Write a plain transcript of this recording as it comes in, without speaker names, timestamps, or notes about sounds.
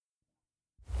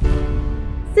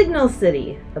Signal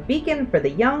City, a beacon for the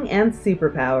young and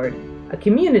superpowered. A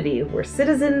community where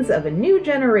citizens of a new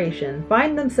generation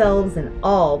find themselves in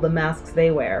all the masks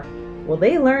they wear. Will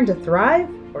they learn to thrive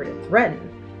or to threaten?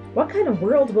 What kind of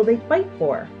world will they fight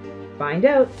for? Find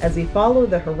out as we follow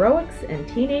the heroics and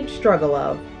teenage struggle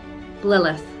of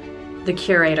Lilith, the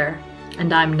curator,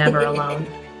 and I'm never alone.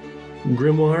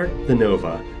 Grimoire, the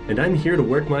Nova, and I'm here to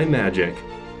work my magic.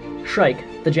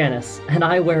 Shrike, the Janus, and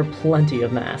I wear plenty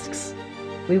of masks.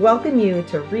 We welcome you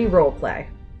to Re-Roleplay.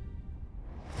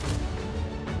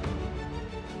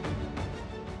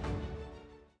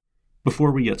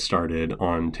 Before we get started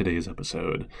on today's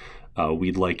episode,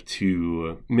 we'd like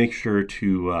to make sure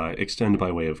to extend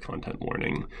by way of content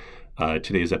warning.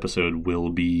 Today's episode will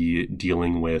be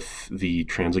dealing with the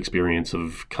trans experience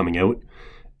of coming out,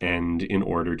 and in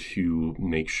order to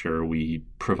make sure we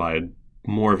provide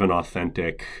more of an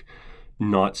authentic,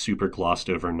 not super glossed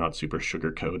over, not super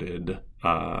sugar-coated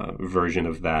version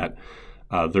of that,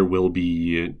 there will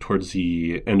be, towards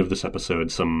the end of this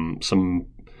episode, some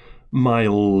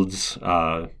mild,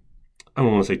 I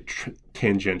don't want to say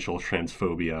tangential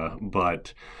transphobia,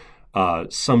 but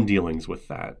some dealings with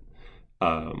that.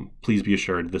 Please be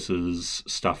assured this is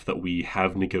stuff that we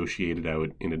have negotiated out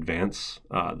in advance.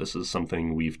 This is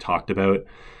something we've talked about,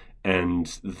 and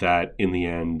that in the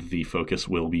end the focus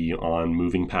will be on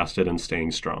moving past it and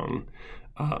staying strong.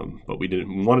 But we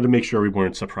wanted to make sure we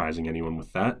weren't surprising anyone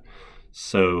with that.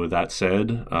 So that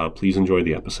said, please enjoy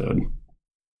the episode.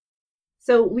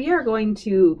 So we are going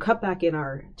to cut back in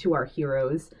to our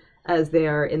heroes as they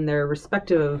are in their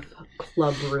respective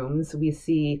club rooms. We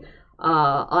see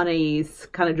Anais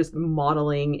kind of just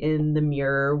modeling in the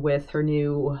mirror with her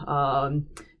new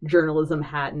journalism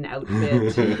hat and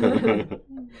outfit.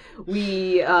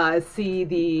 We see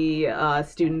the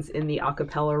students in the a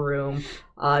cappella room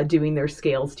doing their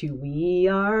scales to "We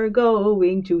Are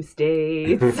Going to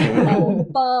States."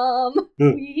 Bomb.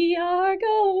 We are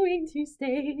going to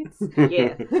States.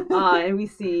 Yeah. And we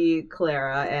see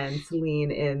Clara and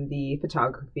Celine in the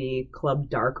photography club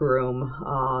dark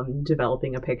room,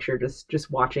 developing a picture, just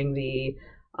watching the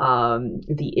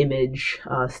image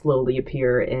slowly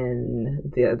appear in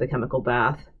the chemical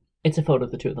bath. It's a photo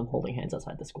of the two of them holding hands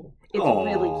outside the school. It's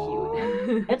really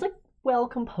cute. It's like well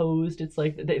composed. It's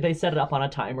like they set it up on a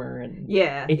timer, and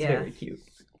it's very cute.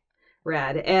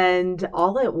 Rad. And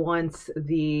all at once,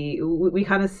 we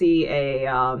kind of see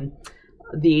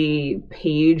the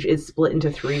page is split into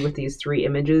three with these three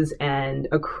images, and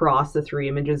across the three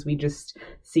images, we just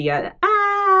see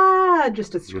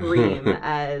just a scream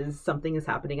as something is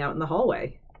happening out in the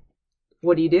hallway.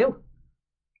 What do you do?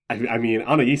 I mean,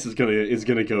 Anais is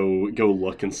gonna go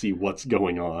look and see what's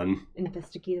going on.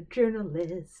 Investigative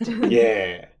journalist.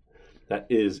 Yeah, that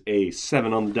is a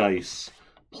 7 on the dice,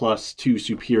 plus 2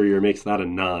 superior makes that a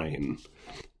 9.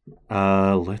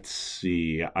 Let's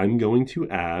see. I'm going to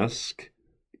ask,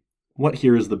 what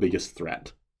here is the biggest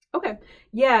threat? Okay.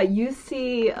 Yeah, you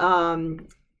see,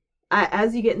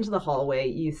 as you get into the hallway,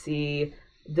 you see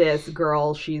this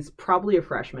girl. She's probably a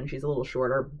freshman. She's a little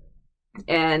shorter.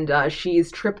 And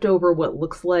she's tripped over what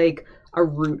looks like a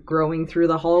root growing through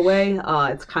the hallway.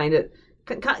 It's kind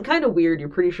of weird. You're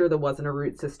pretty sure there wasn't a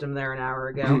root system there an hour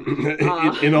ago.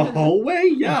 In a hallway?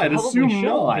 Yeah, I'd assume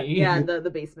not. Yeah, the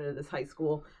basement of this high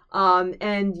school.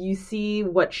 And you see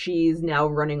what she's now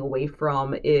running away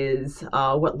from is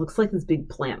what looks like this big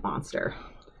plant monster.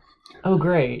 Oh,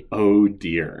 great. Oh,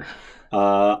 dear.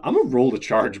 I'm gonna roll to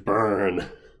charge burn.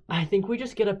 I think we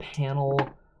just get a panel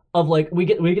of, like, we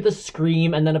get the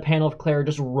scream and then a panel of Clara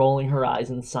just rolling her eyes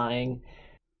and sighing.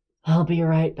 I'll be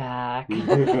right back.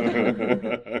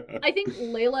 I think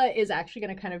Layla is actually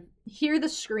going to kind of hear the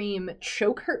scream,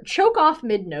 choke off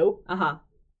mid-note.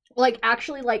 Like,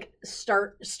 actually, like,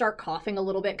 start coughing a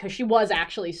little bit, because she was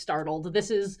actually startled. This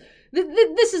is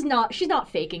not, she's not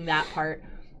faking that part.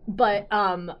 But,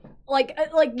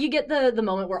 like you get the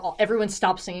moment where everyone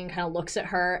stops singing, kind of looks at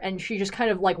her, and she just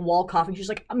kind of, like, wall coughing. She's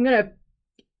like, I'm gonna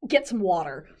get some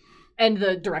water. And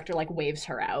the director, like, waves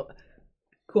her out.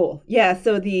 Cool. Yeah,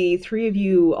 so the three of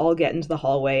you all get into the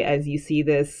hallway as you see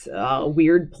this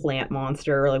weird plant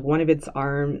monster. Like, one of its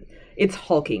arm, it's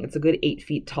hulking. It's a good 8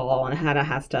 feet tall, and it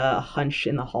has to hunch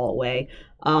in the hallway.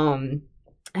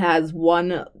 Has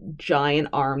one giant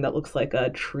arm that looks like a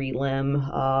tree limb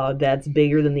that's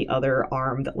bigger than the other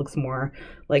arm that looks more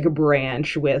like a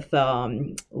branch with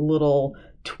little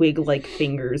twig-like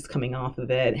fingers coming off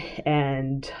of it,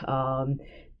 and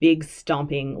big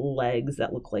stomping legs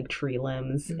that look like tree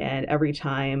limbs. Mm-hmm. And every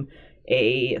time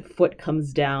a foot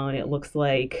comes down, it looks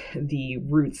like the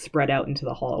roots spread out into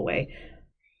the hallway.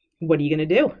 What are you going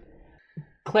to do?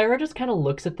 Clara just kind of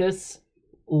looks at this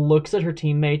looks at her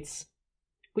teammates.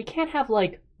 We can't have,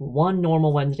 like, one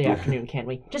normal Wednesday afternoon, can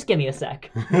we? Just give me a sec.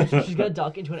 She's gonna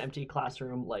duck into an empty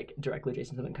classroom, like, directly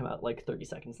adjacent to them and come out, like, 30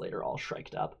 seconds later, all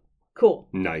shriked up. Cool.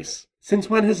 Nice. Since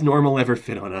when has normal ever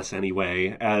fit on us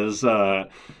anyway? As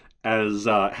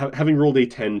having rolled a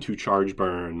 10 to charge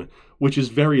burn, which is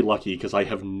very lucky because I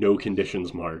have no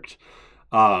conditions marked,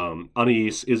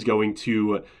 Anais is going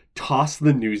to toss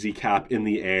the newsy cap in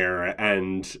the air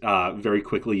and very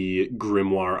quickly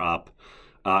grimoire up.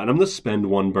 And I'm going to spend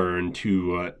 1 burn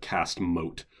to cast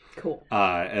Moat. Cool.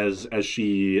 As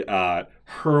she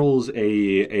hurls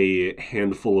a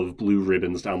handful of blue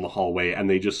ribbons down the hallway, and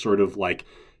they just sort of like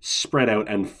spread out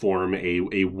and form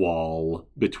a wall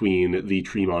between the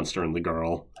tree monster and the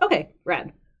girl. Okay,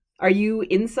 rad. Are you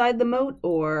inside the moat,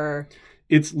 or...?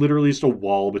 It's literally just a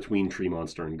wall between tree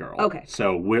monster and girl. Okay.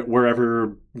 So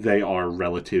wherever they are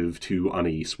relative to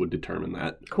Anais would determine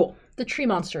that. Cool. The tree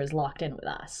monster is locked in with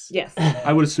us. Yes.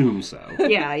 I would assume so.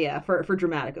 Yeah. For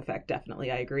dramatic effect, definitely.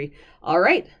 I agree. All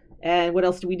right. And what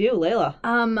else do we do, Layla?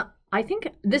 I think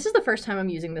this is the first time I'm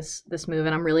using this move,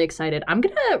 and I'm really excited. I'm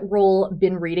gonna roll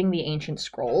Been Reading the Ancient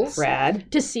Scrolls.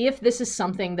 Rad. To see if this is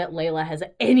something that Layla has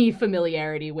any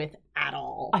familiarity with at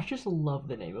all. I just love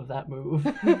the name of that move.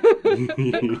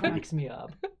 It cracks me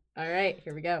up. All right,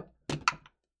 here we go.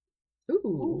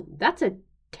 Ooh, that's a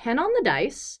 10 on the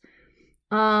dice.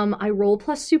 I roll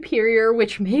plus superior,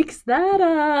 which makes that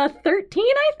a 13,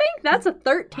 I think. That's a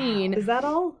 13. Wow. Is that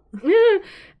all?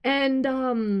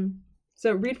 And,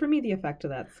 So read for me the effect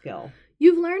of that skill.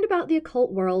 You've learned about the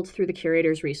occult world through the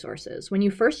curator's resources. When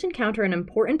you first encounter an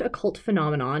important occult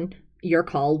phenomenon, your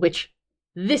call, which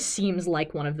this seems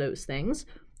like one of those things,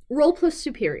 roll plus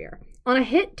superior. On a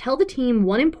hit, tell the team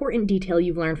one important detail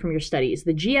you've learned from your studies.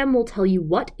 The GM will tell you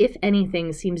what, if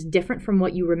anything, seems different from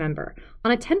what you remember.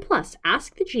 On a 10 plus,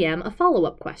 ask the GM a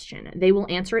follow-up question. They will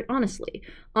answer it honestly.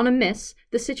 On a miss,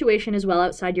 the situation is well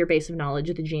outside your base of knowledge.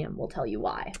 The GM will tell you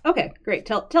why. Okay, great.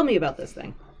 Tell me about this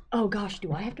thing. Oh gosh,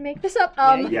 do I have to make this up?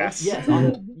 Yes.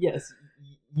 Yes.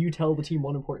 You tell the team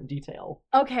one important detail.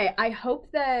 Okay, I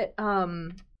hope that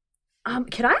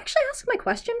can I actually ask my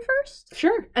question first?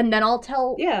 Sure. And then I'll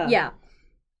tell. Yeah.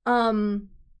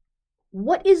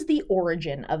 What is the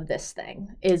origin of this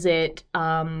thing? Is it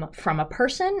from a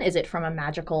person? Is it from a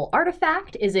magical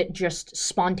artifact? Is it just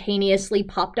spontaneously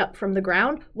popped up from the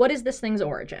ground? What is this thing's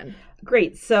origin?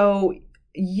 Great. So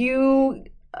you've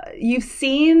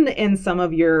seen in some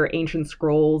of your ancient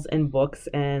scrolls and books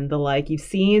and the like, you've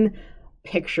seen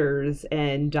pictures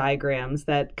and diagrams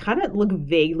that kind of look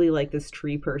vaguely like this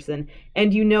tree person,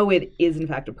 and you know it is in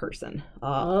fact a person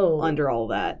under all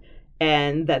that.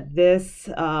 And that this,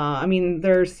 their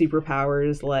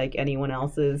superpowers like anyone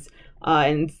else's,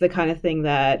 and it's the kind of thing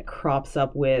that crops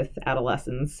up with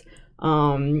adolescence.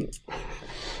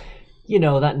 You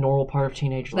know, that normal part of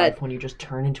teenage life when you just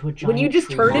turn into a giant When you just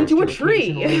tree turn into a monster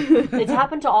tree. occasionally. It's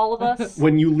happened to all of us.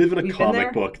 When you live in a We've been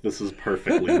there. comic book, this is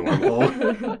perfectly normal.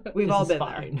 We've This all is been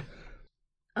fine.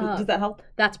 there. Does that help?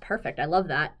 That's perfect. I love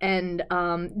that. And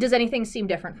does anything seem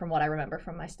different from what I remember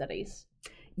from my studies?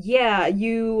 Yeah,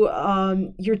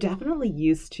 you're definitely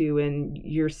used to in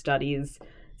your studies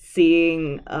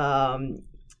seeing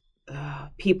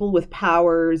people with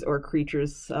powers or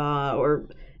creatures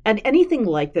and anything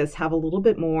like this have a little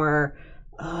bit more,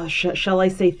 shall I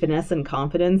say, finesse and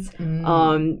confidence.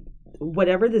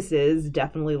 Whatever this is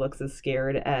definitely looks as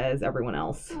scared as everyone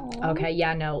else. Okay,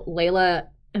 yeah, no. Layla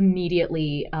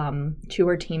immediately to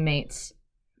her teammates,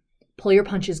 pull your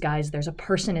punches, guys. There's a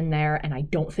person in there, and I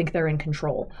don't think they're in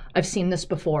control. I've seen this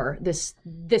before. This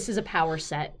is a power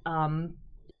set.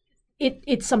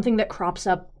 It's something that crops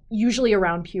up usually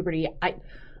around puberty.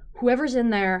 Whoever's in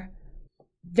there,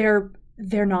 they're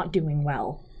not doing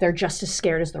well. They're just as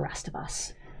scared as the rest of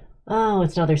us. Oh,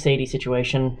 it's another Sadie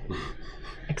situation.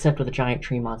 Except with a giant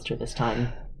tree monster this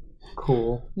time.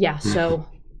 Cool. Yeah, so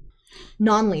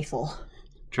non-lethal.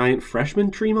 Giant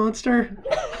freshman tree monster?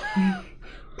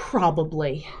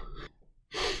 Probably.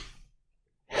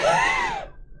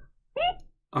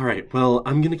 All right, well,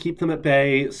 I'm going to keep them at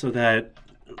bay so that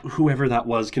whoever that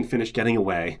was can finish getting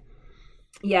away.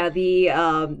 Yeah,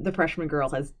 the freshman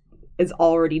girl is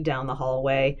already down the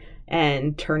hallway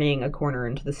and turning a corner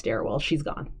into the stairwell. She's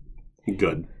gone.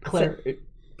 Good. Claire,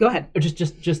 Go ahead.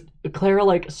 just Clara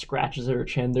like scratches at her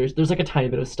chin. There's like a tiny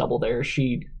bit of stubble there.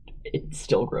 It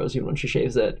still grows even when she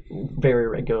shaves it very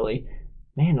regularly.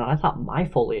 Man, I thought my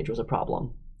foliage was a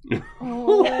problem.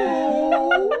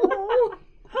 Oh.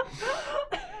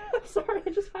 I'm sorry, I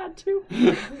just had to.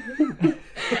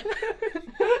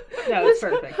 No, it's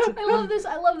perfect.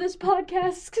 I love this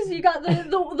podcast because you got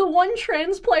the one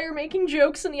trans player making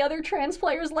jokes and the other trans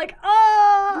player's like,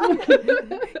 ah.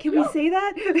 Can we say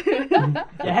that?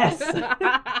 Yes.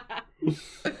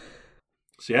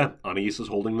 So yeah, Anais is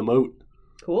holding the moat.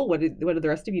 Cool. What did the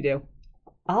rest of you do?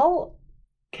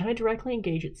 Can I directly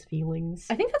engage its feelings?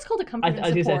 I think that's called a comfort and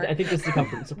support. I think this is a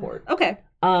comfort and support. Okay.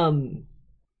 Can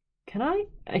I?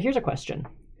 Here's a question.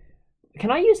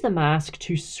 Can I use the mask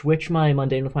to switch my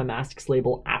mundane with my masks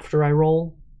label after I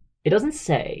roll? It doesn't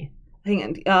say.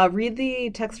 Hang on. Read the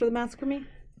text for the mask for me.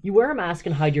 You wear a mask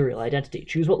and hide your real identity.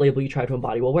 Choose what label you try to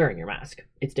embody while wearing your mask.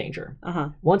 It's danger.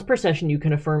 Once per session, you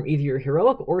can affirm either your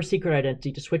heroic or secret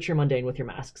identity to switch your mundane with your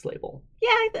mask's label.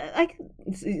 Yeah,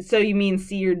 so you mean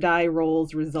see your die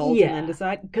rolls results and then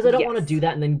decide? Because I don't want to do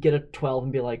that and then get a 12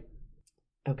 and be like,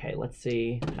 okay, let's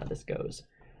see how this goes.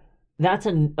 That's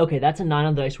a 9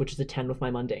 on the dice, which is a 10 with my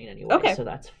mundane anyway. Okay. So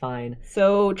that's fine.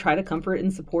 So try to comfort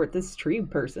and support this tree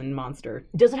person monster.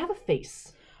 Does it have a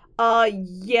face?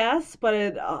 Yes,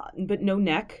 but no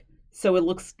neck. So it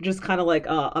looks just kind of like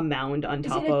a mound on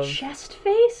top of... Is it a chest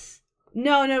face?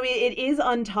 No, it is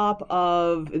on top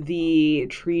of the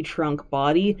tree trunk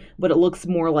body, but it looks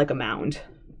more like a mound.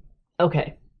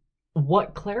 Okay.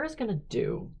 What Clara's gonna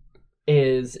do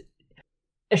is...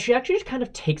 She actually just kind of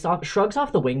shrugs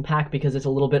off the wing pack because it's a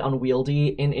little bit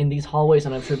unwieldy in these hallways,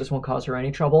 and I'm sure this won't cause her any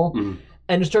trouble.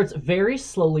 And starts very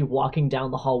slowly walking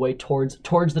down the hallway towards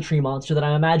the tree monster that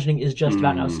I'm imagining is just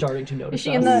about now starting to notice us.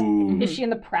 Is she in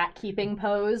the Pratt keeping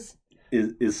pose?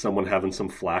 Is someone having some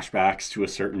flashbacks to a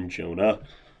certain Jonah?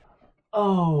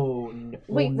 Oh,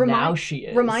 wait, now she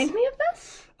is. Remind me of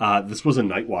this? This was a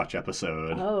Night Watch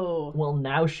episode. Oh. Well,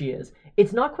 now she is.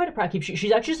 It's not quite a Pratt keep.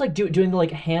 She's actually just like doing the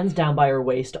like hands down by her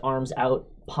waist, arms out,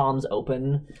 palms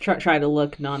open. Try to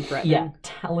look non-threatening. Yeah,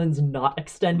 talons not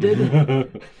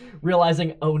extended.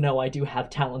 Realizing, oh no, I do have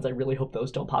talons. I really hope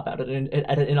those don't pop out at an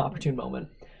inopportune moment.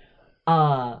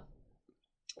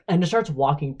 And it starts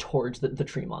walking towards the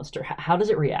tree monster. How does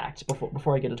it react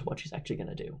before I get into what she's actually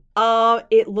gonna do?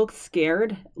 It looks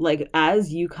scared. Like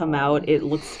as you come out, it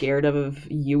looks scared of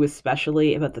you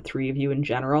especially, about the three of you in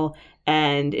general.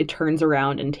 And it turns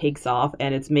around and takes off,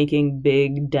 and it's making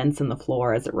big dents in the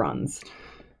floor as it runs.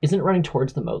 Isn't it running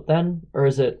towards the moat then, or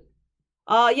is it?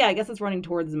 Yeah, I guess it's running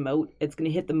towards the moat. It's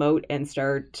gonna hit the moat and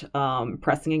start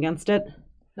pressing against it.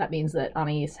 That means that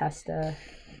Anais has to.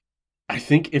 I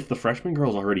think if the freshman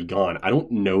girl's already gone, I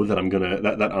don't know that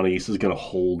that Anais is gonna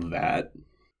hold that.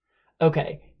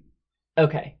 Okay.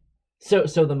 So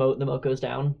the moat goes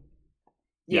down.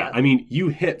 Yeah, I mean, you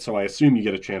hit, so I assume you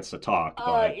get a chance to talk.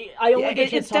 But... I only get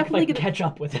a chance to talk if I can catch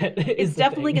up with it. It's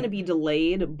definitely going to be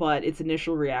delayed, but its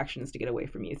initial reaction is to get away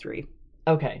from you three.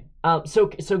 Okay. So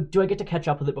do I get to catch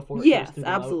up with it before it goes through the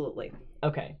absolutely.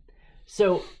 Moat? Okay.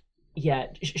 So, yeah,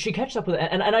 she catches up with it,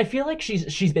 and I feel like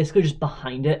she's basically just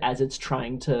behind it as it's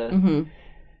trying to... Mm-hmm.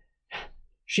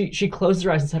 She closes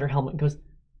her eyes inside her helmet and goes,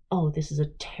 oh, this is a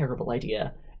terrible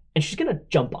idea. And she's going to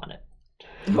jump on it.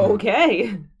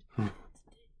 Okay.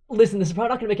 Listen, this is probably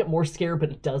not going to make it more scary,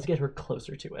 but it does get her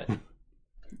closer to it.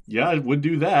 Yeah, it would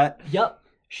do that. Yep.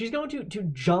 She's going to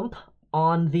jump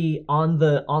on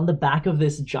the back of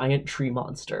this giant tree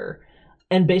monster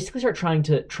and basically start trying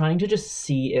to just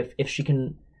see if she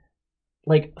can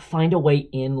like find a way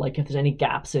in, like if there's any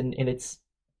gaps in its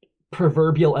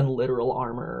proverbial and literal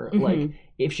armor, like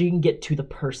if she can get to the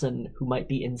person who might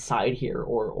be inside here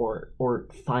or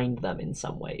find them in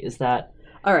some way. Is that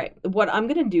all right? What I'm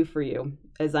going to do for you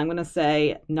is I'm going to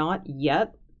say not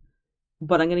yet,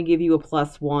 but I'm going to give you a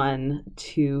 +1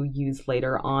 to use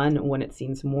later on when it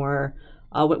seems more,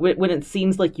 when it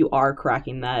seems like you are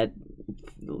cracking that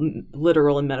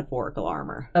literal and metaphorical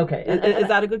armor. Okay. Is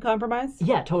that a good compromise?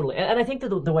 Yeah, totally. And I think that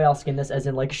the way I'll skin this, as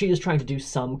in like she is trying to do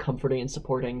some comforting and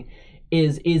supporting,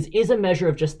 is a measure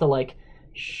of just the like,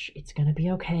 shh, it's going to be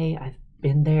okay. I've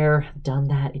been there, done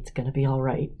that. It's going to be all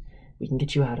right. We can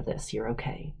get you out of this. You're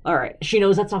okay. All right. She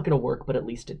knows that's not going to work, but at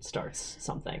least it starts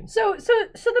something. So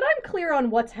that I'm clear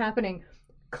on what's happening,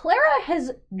 Clara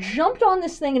has jumped on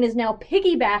this thing and is now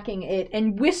piggybacking it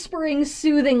and whispering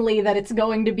soothingly that it's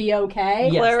going to be okay.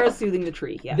 Yes. Clara's soothing the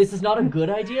tree, yes. This is not a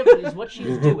good idea, but it's what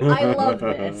she's doing. I love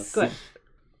this. Good.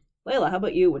 Layla, how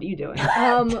about you? What are you doing?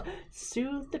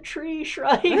 Soothe the tree,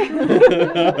 Shrike.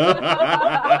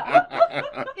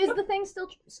 Is the thing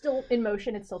still in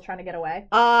motion? It's still trying to get away?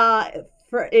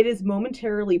 It is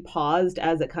momentarily paused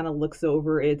as it kind of looks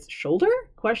over its shoulder, ?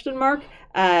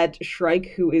 At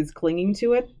Shrike, who is clinging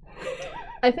to it.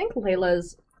 I think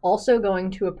Layla's also going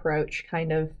to approach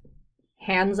kind of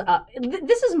hands up.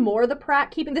 This is more the Pratt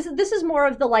keeping. This is more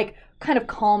of the like kind of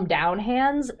calm down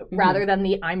hands rather than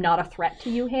the I'm not a threat to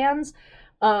you hands.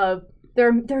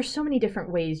 There's so many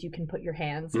different ways you can put your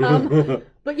hands.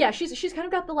 But yeah, she's kind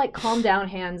of got the like calm down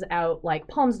hands out, like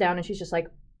palms down, and she's just like,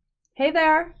 hey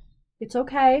there, it's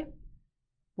okay.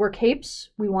 We're Capes.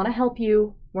 We want to help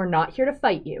you. We're not here to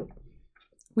fight you.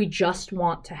 We just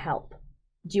want to help.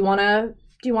 Do you want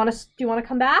to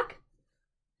come back?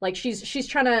 Like she's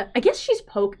trying to, I guess she's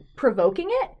provoking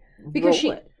it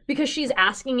because she's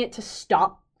asking it to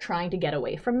stop trying to get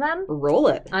away from them. Roll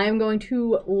it. I am going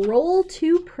to roll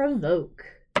to provoke.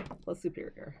 Plus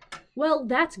superior. Well,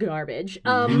 that's garbage.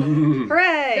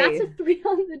 Hooray! That's a 3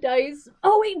 on the dice.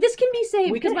 Oh wait, this can be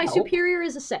saved because my help. superior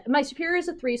is my superior is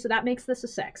a 3, so that makes this a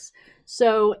 6.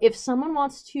 So if someone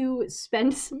wants to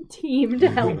spend some team to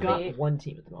help We've got me, one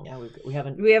team at the moment. Yeah, we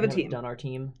haven't team. done our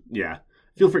team. Yeah.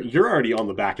 Feel free. You're already on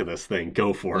the back of this thing.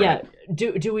 Go for Yeah.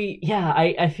 it. Do we? Yeah.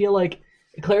 I feel like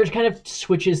Claire kind of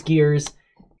switches gears.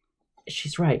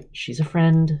 She's right. She's a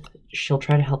friend. She'll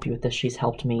try to help you with this. She's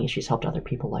helped me. She's helped other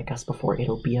people like us before.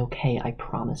 It'll be okay. I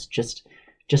promise. Just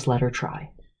let her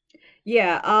try.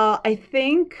 Yeah, I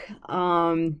think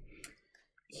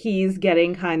he's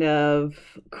getting kind of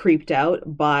creeped out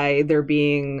by there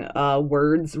being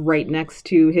words right next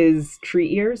to his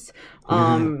tree ears.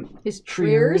 his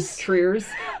treers.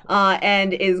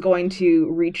 And is going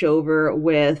to reach over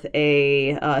with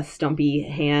a stumpy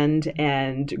hand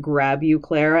and grab you,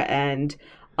 Clara. And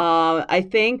I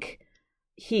think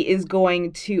he is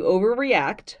going to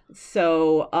overreact.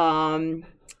 So,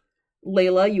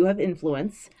 Layla, you have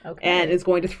influence. Okay. And is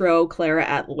going to throw Clara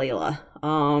at Layla.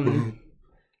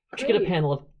 Just get a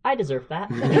panel of, I deserve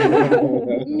that.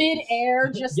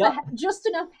 Mid-air, just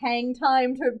enough hang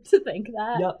time to think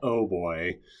that. Yep. Oh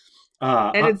boy.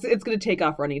 And it's going to take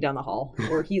off running down the hall,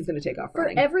 or he's going to take off For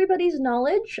running. everybody's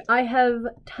knowledge, I have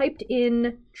typed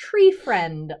in tree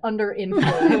friend under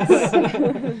influence.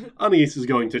 Anais is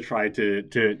going to try to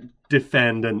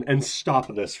defend and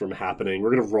stop this from happening.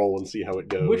 We're going to roll and see how it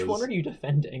goes. Which one are you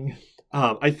defending?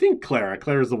 I think Clara.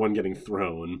 Clara's the one getting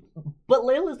thrown. But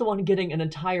Layla's the one getting an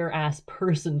entire ass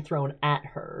person thrown at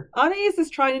her. Anais is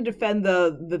trying to defend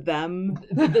the them.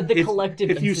 The collective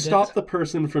If you incident. stop the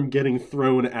person from getting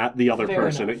thrown at the other Fair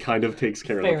person, enough. it kind of takes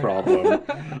care Fair of the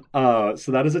problem.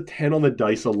 So that is a 10 on the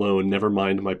dice alone, never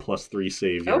mind my +3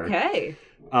 savior. Okay.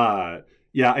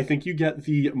 Yeah, I think you get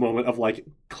the moment of, like,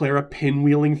 Clara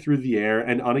pinwheeling through the air,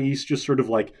 and Anais just sort of,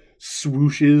 like,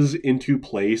 swooshes into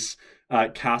place,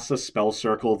 casts a spell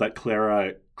circle that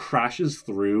Clara crashes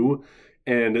through,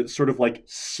 and it sort of, like,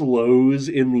 slows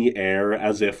in the air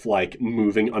as if, like,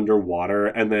 moving underwater,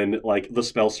 and then, like, the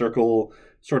spell circle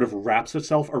sort of wraps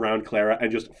itself around Clara and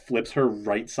just flips her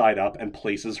right side up and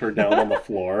places her down on the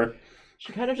floor.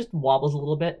 She kind of just wobbles a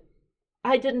little bit.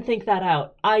 I didn't think that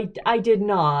out. I did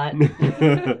not.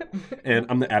 And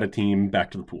I'm the add a team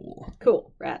back to the pool.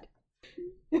 Cool. Rad.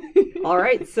 All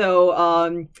right.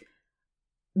 So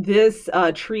this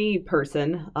tree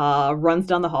person runs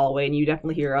down the hallway, and you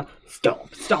definitely hear a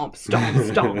stomp, stomp, stomp,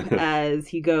 stomp as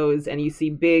he goes, and you see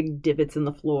big divots in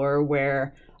the floor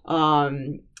where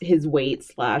his weight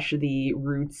 / the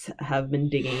roots have been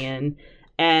digging in,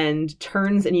 and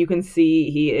turns, and you can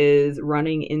see he is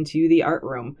running into the art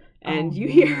room. And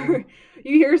you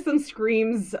hear some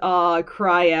screams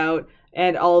cry out,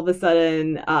 and all of a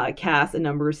sudden Cass, a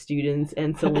number of students,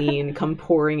 and Celine come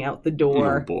pouring out the Oh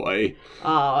door boy.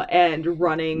 and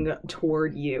running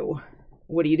toward you.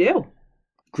 What do you do?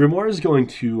 Grimoire is going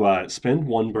to spend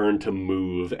one burn to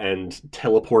move and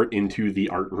teleport into the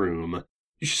art room.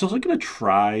 She's also going to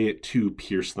try to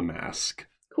pierce the mask.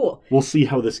 Cool. We'll see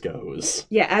how this goes.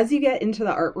 Yeah, as you get into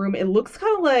the art room, it looks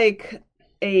kind of like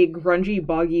a grungy,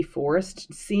 boggy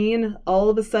forest scene all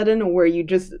of a sudden, where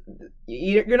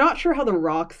you're not sure how the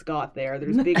rocks got there.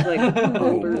 There's big, like,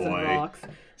 boulders and boy. rocks.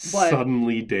 But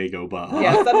Suddenly Dagobah.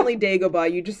 yeah, suddenly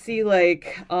Dagobah, you just see,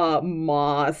 like,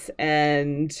 moss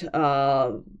and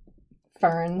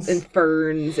Ferns.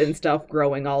 and stuff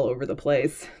growing all over the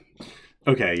place.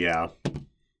 Okay, yeah.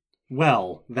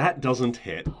 Well, that doesn't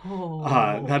hit.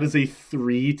 Oh. That is a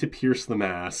 3 to pierce the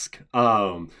mask.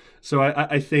 So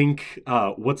I think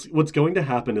what's going to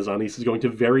happen is Anais is going to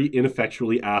very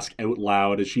ineffectually ask out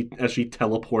loud as she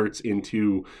teleports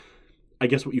into, I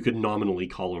guess, what you could nominally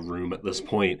call a room at this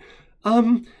point.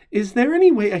 Is there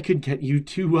any way I could get you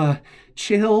to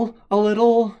chill a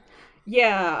little?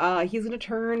 Yeah, he's gonna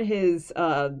turn his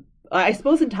I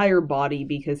suppose entire body,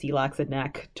 because he lacks a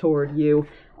neck, toward you.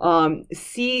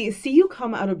 See you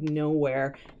come out of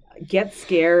nowhere, get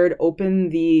scared, open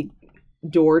the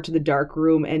door to the dark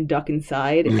room and duck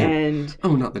inside, and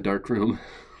Oh, not the dark room.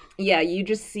 yeah, you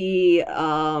just see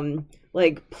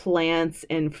like plants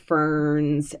and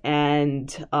ferns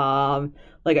and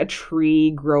like a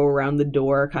tree grow around the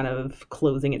door, kind of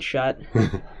closing it shut.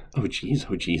 Oh geez,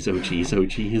 oh geez, oh geez, oh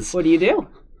geez. What do you do?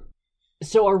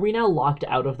 So are we now locked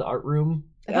out of the art room?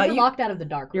 I think you're locked out of the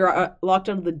dark room. You're locked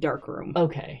out of the dark room.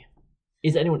 Okay.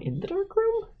 Is anyone in the dark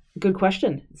room? Good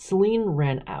question. Celine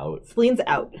ran out. Celine's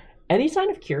out. Any sign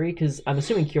of Curie? Because I'm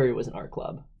assuming Curie was an art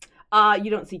club. You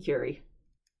don't see Curie.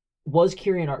 Was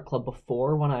Curie an art club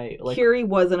before when I Curie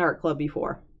was an art club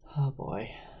before. Oh boy.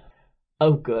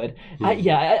 Oh good.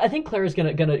 I think Claire's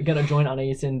gonna join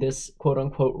Anais in this quote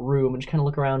unquote room and just kind of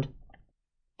look around.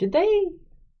 Did they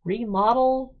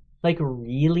remodel like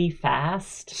really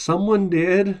fast? Someone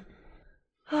did.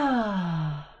 He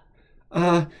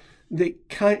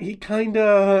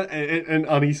kinda, and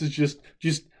Anais is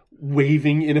just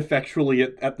waving ineffectually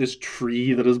at this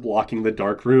tree that is blocking the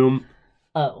dark room.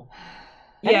 Oh.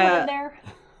 Yeah. Anyone in there?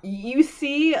 You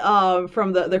see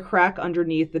from the crack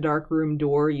underneath the dark room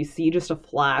door, you see just a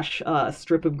flash,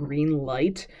 strip of green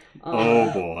light.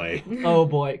 Oh boy. Oh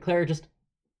boy. Claire just,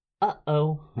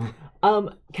 uh-oh.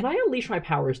 Can I unleash my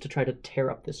powers to try to tear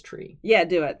up this tree? Yeah,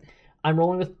 do it. I'm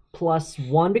rolling with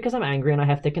 +1 because I'm angry and I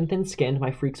have thick and thin skin.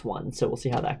 My freak's 1, so we'll see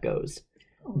how that goes.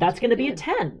 That's going to be a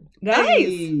 10.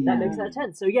 Nice. That makes that a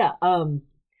 10. So yeah,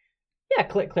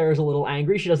 Claire is a little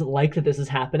angry. She doesn't like that this is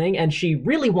happening, and she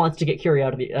really wants to get Curie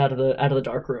out of the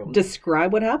dark room.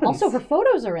 Describe what happens. Also, her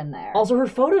photos are in there.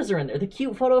 The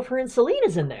cute photo of her and Celine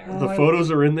is in there. The photos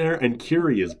are in there, and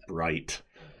Curie is bright.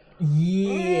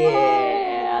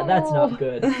 Yeah, that's not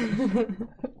good.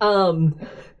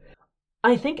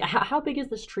 I think how big is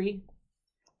this tree?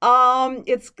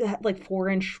 It's like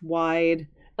 4-inch wide.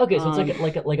 Okay, so it's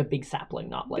like a big sapling,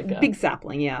 not like a big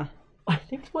sapling. Yeah. I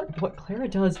think what Clara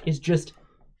does is just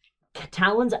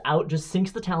talons out, just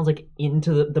sinks the talons like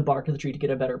into the bark of the tree to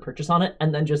get a better purchase on it,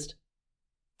 and then just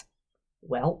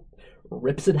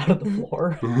rips it out of the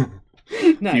floor.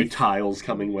 Nice. A few tiles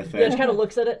coming with Yeah, it. just kind of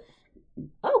looks at it.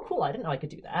 Oh, cool! I didn't know I could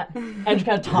do that, and just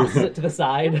kind of tosses it to the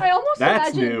side.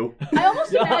 That's new. I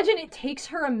almost imagine it takes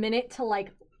her a minute to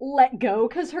like let go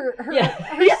because her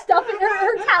stuff and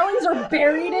her talons are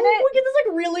buried in it. We get this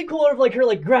like really cool of like her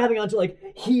like grabbing onto like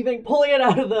heaving, pulling it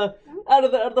out of the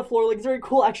floor, like it's a very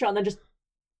cool action, and then just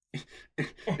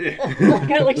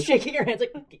kind of like shaking her hands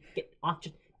like get off,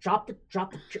 just drop the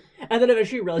and then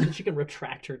eventually realizes she can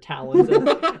retract her talons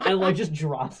and like just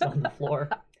drops on the floor.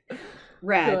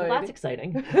 Rad. Well, that's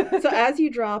exciting. So as you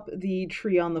drop the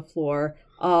tree on the floor,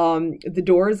 the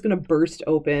door is going to burst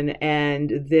open, and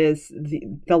the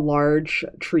large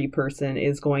tree person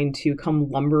is going to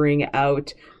come lumbering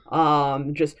out,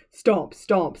 just stomp,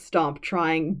 stomp, stomp,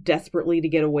 trying desperately to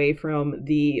get away from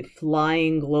the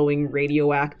flying, glowing,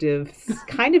 radioactive,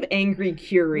 kind of angry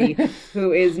Curie,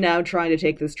 who is now trying to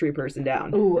take this tree person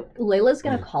down. Ooh, Layla's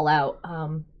going to call out,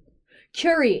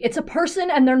 Curie, it's a person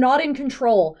and they're not in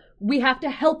control. We have to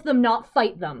help them, not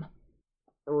fight them.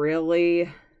 Really?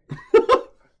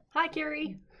 Hi,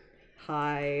 Curie.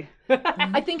 Hi.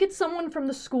 I think it's someone from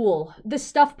the school. This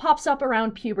stuff pops up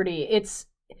around puberty. It's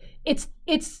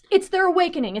their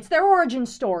awakening. It's their origin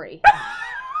story.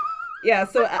 Yeah,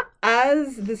 so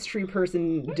as this tree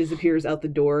person disappears out the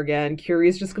door again,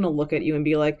 Curie's just going to look at you and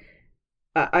be like,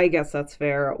 I guess that's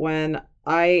fair. When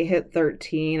I hit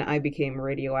 13, I became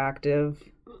radioactive.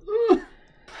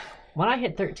 When I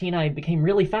hit 13, I became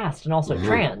really fast and also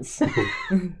trans.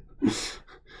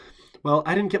 Well,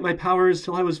 I didn't get my powers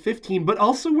till I was 15, but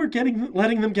also we're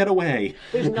letting them get away.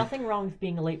 There's nothing wrong with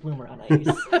being a late bloomer, Anais.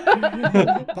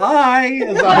 Bye,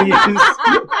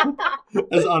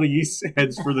 as Anais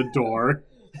heads for the door.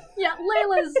 Yeah,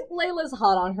 Layla's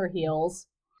hot on her heels.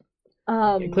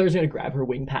 Claire's gonna grab her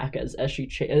wing pack as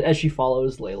she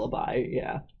follows Layla by.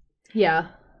 Yeah.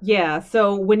 Yeah,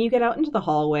 so when you get out into the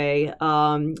hallway,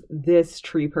 this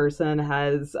tree person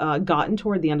has gotten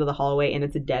toward the end of the hallway, and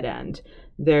it's a dead end.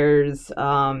 There's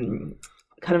kind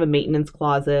of a maintenance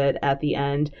closet at the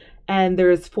end, and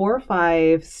there's 4 or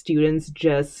 5 students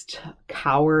just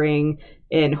cowering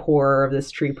in horror of this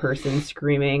tree person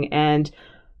screaming, and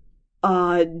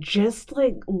just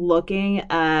like looking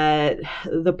at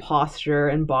the posture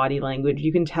and body language,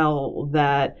 you can tell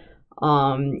that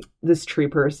this tree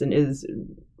person is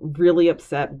really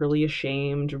upset, really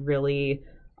ashamed, really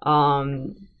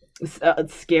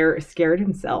scared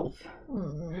himself.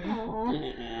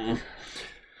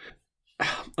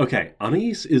 Okay,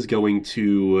 Anais is going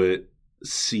to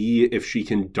see if she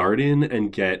can dart in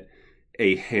and get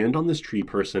a hand on this tree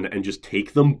person and just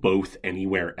take them both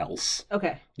anywhere else.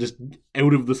 Okay. Just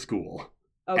out of the school.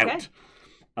 Okay. Out.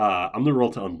 I'm gonna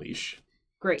roll to unleash.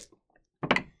 Great.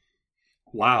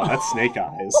 Wow, that's snake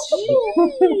eyes.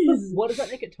 Jeez. What does that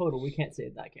make it total? We can't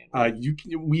save that, can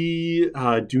we? We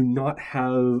do not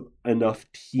have enough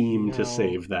team to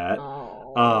save that.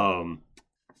 Oh.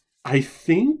 I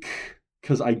think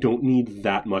because I don't need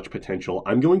that much potential,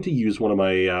 I'm going to use one of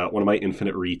my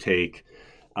infinite retake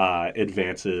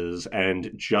advances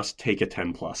and just take a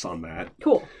 10+ on that.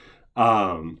 Cool.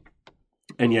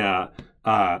 And yeah,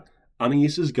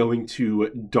 Anais is going to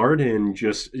dart in,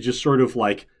 just sort of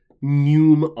like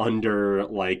Noom under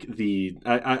like the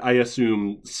I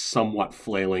assume somewhat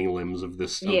flailing limbs of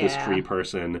this tree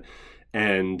person,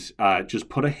 and just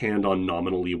put a hand on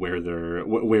nominally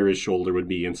where his shoulder would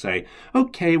be and say,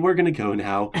 "Okay, we're gonna go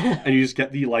now." And you just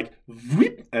get the like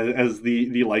whip as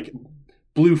the like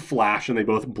blue flash, and they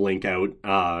both blink out,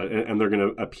 and they're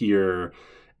gonna appear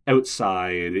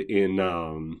outside in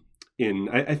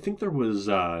I think there was,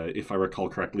 if I recall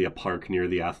correctly, a park near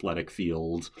the athletic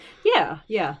field. Yeah.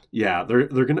 Yeah, they're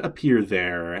going to appear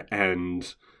there, and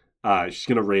she's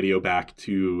going to radio back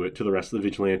to the rest of the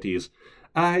vigilantes.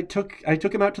 I took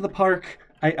him out to the park.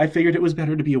 I figured it was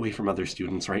better to be away from other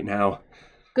students right now.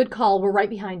 Good call. We're right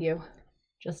behind you.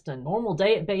 Just a normal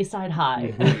day at Bayside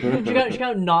High. She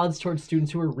kind of nods towards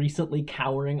students who were recently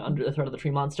cowering under the threat of the tree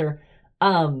monster.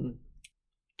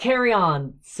 Carry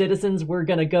on, citizens. We're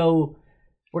gonna go.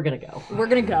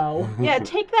 Yeah,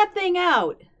 take that thing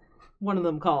out. One of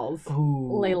them calls. Ooh.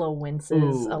 Layla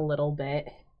winces a little bit.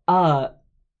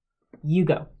 You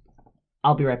go.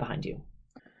 I'll be right behind you.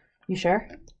 You sure?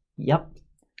 Yep.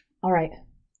 All right.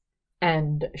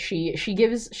 And she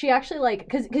actually like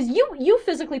because you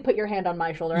physically put your hand on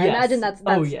my shoulder. Yes. I imagine that's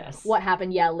yes. what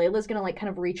happened. Yeah, Layla's gonna like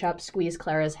kind of reach up, squeeze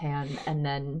Clara's hand, and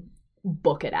then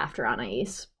book it after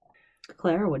Anais.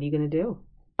 Clara, what are you going to do?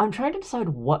 I'm trying to decide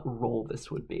what role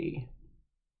this would be.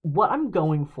 What I'm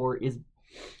going for is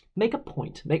make a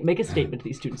point, make a statement to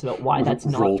these students about why that's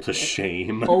not roll to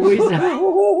shame. Always.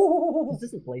 This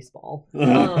isn't baseball.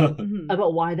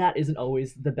 About why that isn't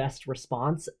always the best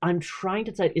response. I'm trying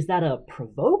to decide: is that a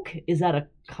provoke? Is that a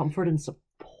comfort and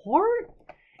support?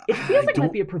 It feels like it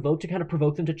might be a provoke to kind of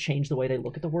provoke them to change the way they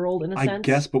look at the world, in a sense. I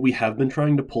guess, but we have been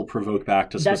trying to pull provoke back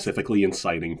to specifically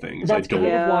inciting things. That's kind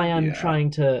of why I'm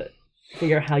trying to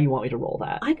figure out how you want me to roll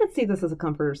that. I could see this as a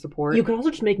comfort or support. You can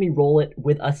also just make me roll it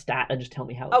with a stat and just tell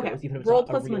me how it goes. Even if it's roll not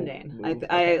plus a real mundane. move.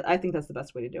 I think that's the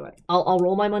best way to do it. I'll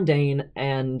roll my mundane,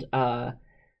 and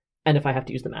if I have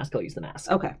to use the mask, I'll use the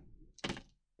mask. Okay.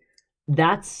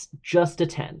 That's just a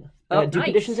 10. Oh, do nice.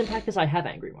 Conditions impact this? I have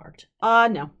angry marked.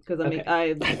 No, because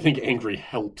I think angry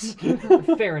helps.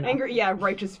 Fair enough. Angry,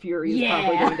 righteous fury is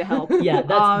probably going to help. Yeah,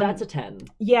 that's a 10.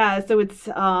 Yeah, so it's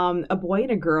a boy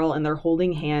and a girl, and they're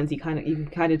holding hands. You can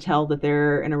kind of tell that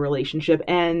they're in a relationship,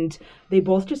 and they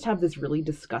both just have this really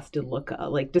disgusted look,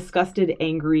 like disgusted,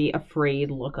 angry,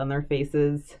 afraid look on their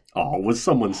faces. Oh, was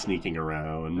someone sneaking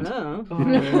around?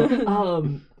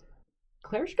 Oh.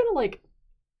 Claire's gonna like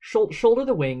shoulder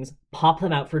the wings, pop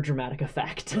them out for dramatic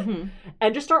effect,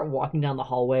 and just start walking down the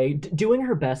hallway, doing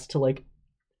her best to like.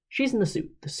 She's in the suit.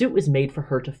 The suit is made for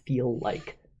her to feel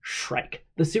like Shrek.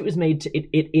 The suit is made to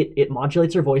it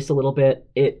modulates her voice a little bit.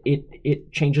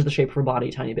 It changes the shape of her body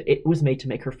a tiny bit. It was made to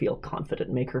make her feel confident,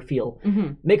 make her feel,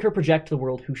 make her project to the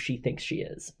world who she thinks she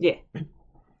is. Yeah.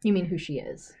 You mean who she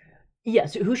is?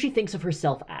 Yes, who she thinks of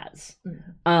herself as.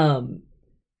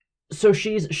 So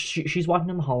she's walking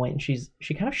down the hallway, and she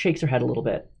kind of shakes her head a little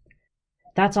bit.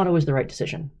 That's not always the right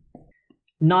decision.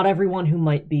 Not everyone who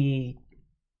might be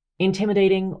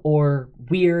intimidating or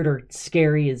weird or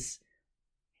scary is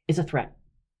a threat.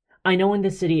 I know in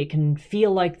this city it can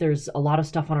feel like there's a lot of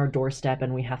stuff on our doorstep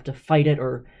and we have to fight it,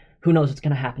 or who knows what's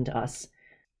going to happen to us.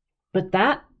 But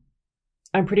that,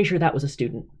 I'm pretty sure that was a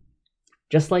student.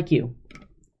 Just like you.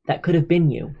 That could have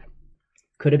been you.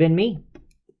 Could have been me.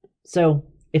 So,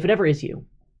 if it ever is you,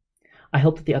 I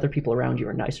hope that the other people around you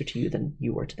are nicer to you than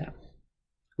you were to them.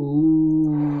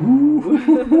 Ooh.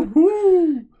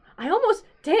 I almost...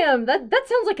 Damn, that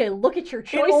sounds like a look at your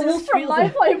choices from my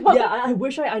playbook. Yeah, I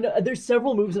wish I know. There's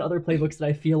several moves in other playbooks that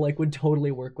I feel like would totally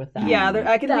work with that. Yeah,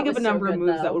 I can think of a was number so of good,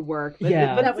 moves though. that would work. But,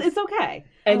 Yeah. but it's okay.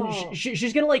 And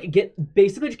she's gonna like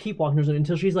basically just keep walking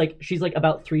until she's like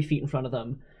about 3 feet in front of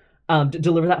them,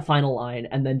 deliver that final line,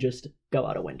 and then just go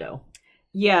out a window.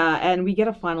 Yeah, and we get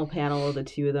a final panel of the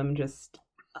two of them just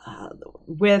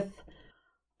with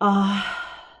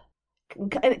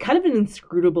kind of an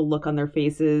inscrutable look on their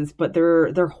faces, but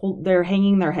they're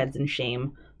hanging their heads in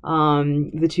shame.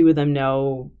 The two of them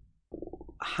know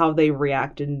how they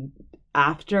reacted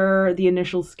after the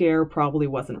initial scare probably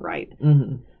wasn't right.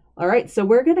 Mm-hmm. All right, so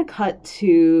we're gonna cut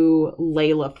to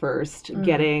Layla first.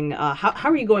 Getting how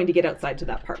are you going to get outside to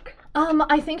that park?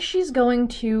 I think she's going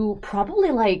to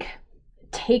probably, like,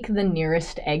 take the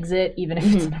nearest exit, even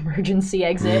if it's an emergency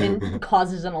exit, and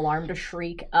causes an alarm to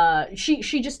shriek.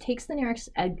 She just takes the nearest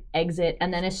exit,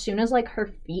 and then as soon as, like, her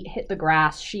feet hit the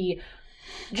grass, she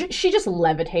just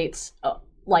levitates,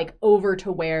 like, over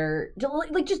to where,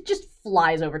 like, just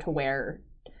flies over to where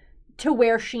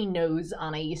she knows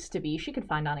Anais to be. She could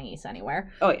find Anais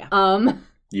anywhere. Oh, yeah.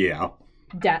 Yeah.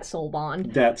 Dat soul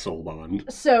bond.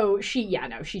 So she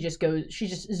just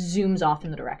zooms off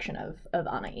in the direction of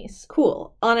Anais.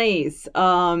 Cool. Anais,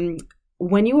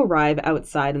 when you arrive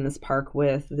outside in this park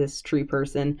with this tree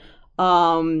person,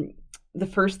 the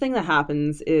first thing that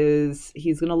happens is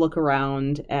he's going to look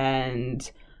around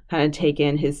and kind of take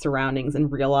in his surroundings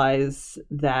and realize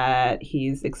that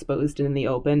he's exposed in the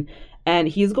open, and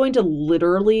he's going to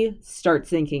literally start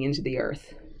sinking into the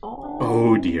earth.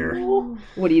 Oh dear.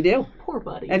 What do you do? Poor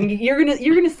buddy. And you're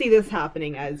gonna see this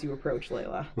happening as you approach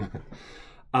Layla.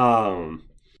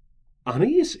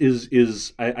 Anais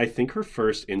is I think her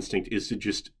first instinct is to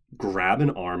just grab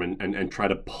an arm and try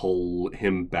to pull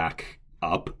him back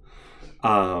up.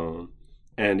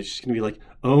 And she's gonna be like,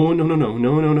 oh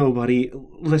no, buddy.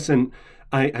 Listen,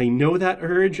 I know that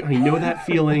urge, I know that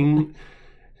feeling.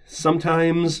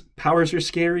 Sometimes powers are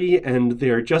scary, and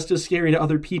they're just as scary to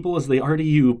other people as they are to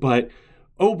you, but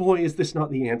oh boy, is this not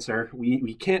the answer.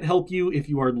 We can't help you if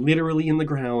you are literally in the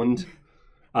ground.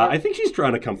 I think she's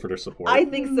trying to comfort or support. I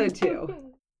think so too.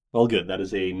 Well, good. That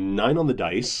is a 9 on the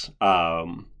dice,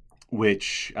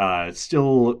 which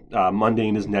still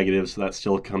mundane is negative, so that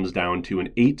still comes down to an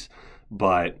 8,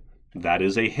 but that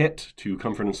is a hit to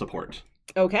comfort and support.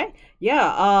 Okay.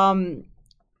 Yeah.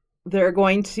 They're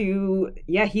going to,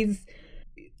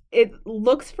 it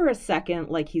looks for a second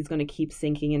like he's going to keep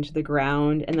sinking into the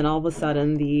ground, and then all of a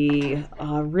sudden the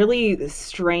really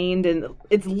strained and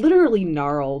it's literally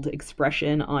gnarled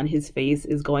expression on his face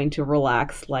is going to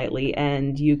relax slightly,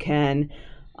 and you can,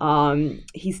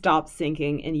 he stops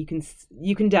sinking, and you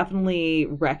can definitely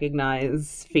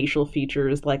recognize facial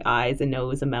features like eyes, a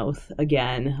nose, a mouth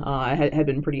again. Had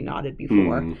been pretty knotted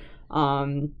before.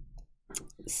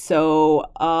 So,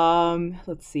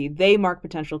 let's see. They mark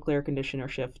potential clear condition or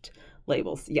shift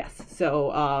labels. Yes.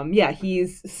 So,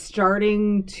 he's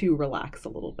starting to relax a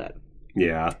little bit.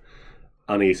 Yeah.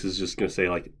 Anais is just going to say,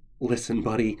 like, listen,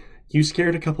 buddy, you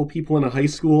scared a couple people in a high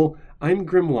school. I'm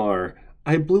Grimoire.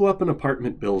 I blew up an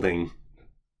apartment building.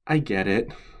 I get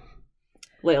it.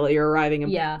 Layla, you're arriving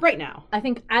right now. I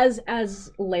think as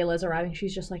Layla's arriving,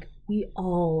 she's just like, we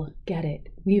all get it.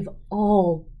 We've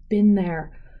all been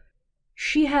there.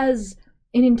 She has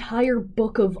an entire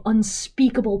book of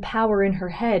unspeakable power in her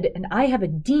head, and I have a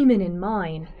demon in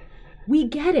mine. We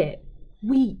get it.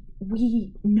 We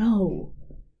know.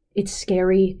 It's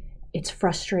scary. It's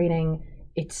frustrating.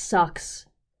 It sucks.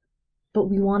 But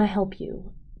we want to help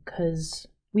you, because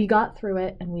we got through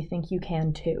it, and we think you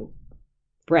can too.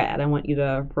 Brad, I want you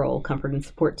to roll comfort and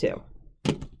support too.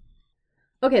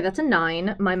 Okay, that's a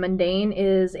 9. My mundane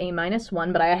is a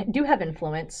 -1, but I do have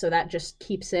influence, so that just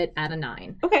keeps it at a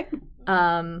 9. Okay.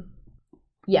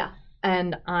 Yeah,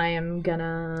 and I am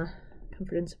gonna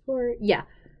comfort and support. Yeah.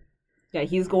 Yeah,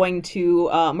 he's going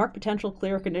to mark potential,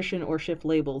 clear condition, or shift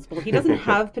labels. Well, he doesn't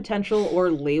have potential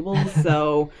or labels,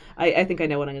 so I think I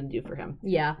know what I'm going to do for him.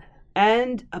 Yeah.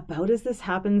 And about as this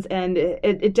happens, and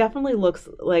it definitely looks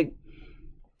like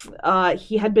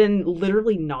he had been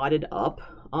literally knotted up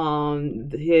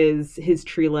his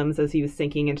tree limbs as he was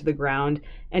sinking into the ground,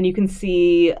 and you can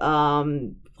see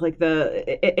like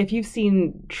if you've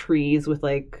seen trees with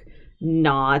like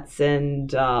knots and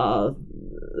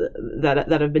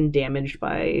that have been damaged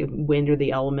by wind or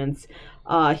the elements,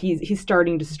 he's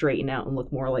starting to straighten out and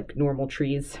look more like normal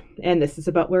trees. And this is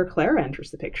about where Clara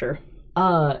enters the picture.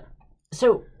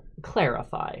 So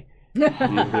clarify.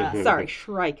 Sorry,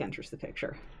 Shrike enters the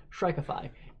picture.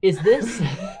 Shrikeify. Is this?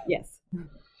 Yes.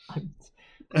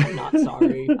 I'm not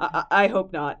sorry. I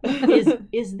hope not.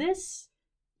 Is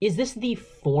this the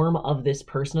form of this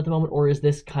person at the moment, or is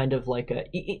this kind of like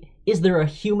is there a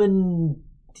human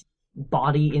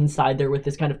body inside there with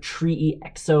this kind of tree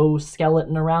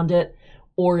exoskeleton around it,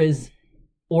 or is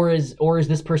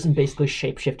this person basically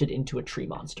shapeshifted into a tree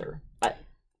monster?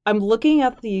 I'm looking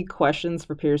at the questions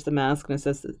for Pierce the Mask and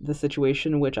assess the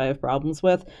situation, which I have problems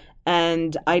with,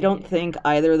 and I don't think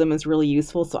either of them is really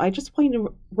useful, so I just want you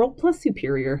to roll plus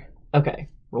superior. Okay,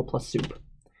 roll plus soup.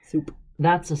 Soup.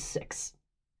 That's a 6.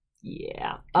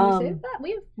 Yeah. Can we save that?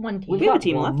 We have one team. We have a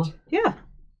team left. Yeah.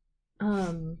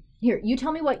 Here, you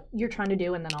tell me what you're trying to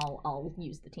do, and then I'll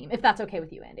use the team, if that's okay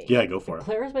with you, Andy. Yeah, go for it.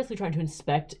 Claire is basically trying to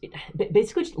inspect,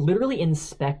 basically just literally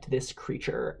inspect this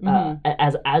creature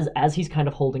as he's kind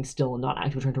of holding still and not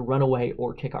actually trying to run away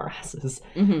or kick our asses.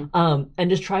 And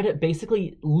just try to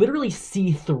basically literally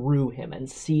see through him and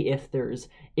see if there's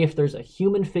a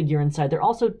human figure inside. They're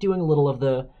also doing a little of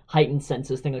the heightened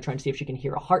senses thing. They're trying to see if she can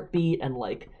hear a heartbeat and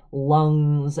like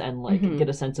lungs and like get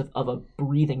a sense of a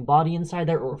breathing body inside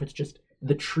there, or if it's just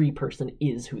the tree person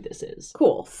is who this is.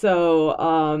 Cool.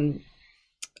 So,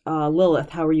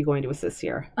 Lilith, how are you going to assist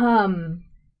here?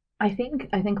 I think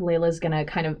Layla's gonna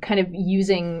kind of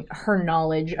using her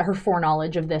knowledge, her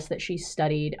foreknowledge of this that she's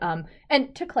studied.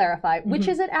 And to clarify, which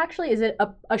is it actually? Is it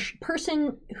a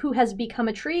person who has become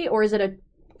a tree, or is it a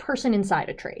person inside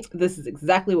a tree? This is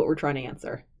exactly what we're trying to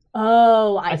answer.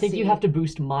 Oh, I think see. you have to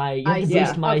boost my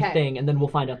thing, and then we'll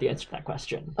find out the answer to that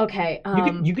question. Okay.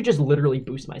 You could just literally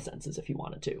boost my senses if you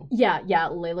wanted to. Yeah.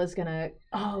 Layla's gonna.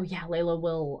 Oh yeah, Layla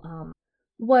will.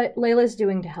 What Layla's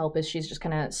doing to help is she's just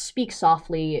gonna speak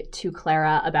softly to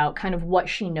Clara about kind of what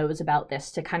she knows about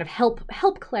this to kind of help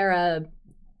Clara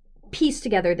piece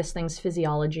together this thing's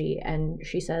physiology. And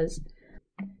she says,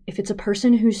 if it's a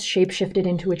person who's shapeshifted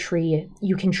into a tree,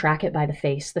 you can track it by the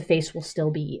face. The face will still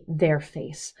be their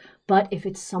face. But if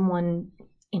it's someone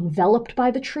enveloped by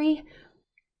the tree,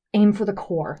 aim for the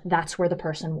core. That's where the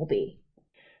person will be.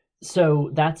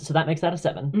 So that makes that a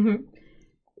 7.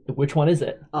 Which one is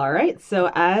it? All right.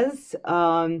 So as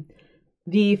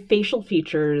the facial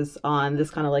features on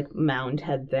this kind of like mound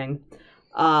head thing,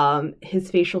 his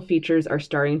facial features are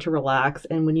starting to relax,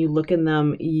 and when you look in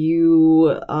them,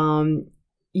 you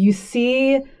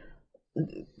see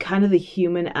kind of the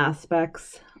human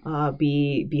aspects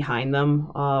be behind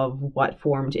them of what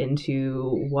formed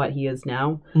into what he is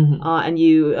now. And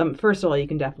you, first of all, you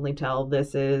can definitely tell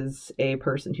this is a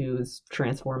person who's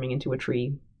transforming into a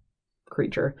tree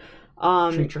creature.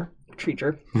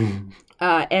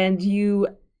 And you,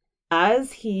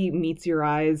 as he meets your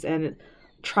eyes and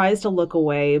tries to look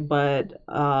away, but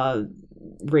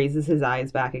raises his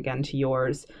eyes back again to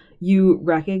yours, you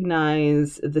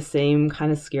recognize the same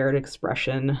kind of scared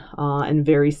expression and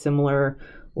very similar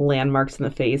landmarks in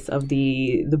the face of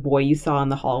the boy you saw in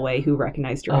the hallway who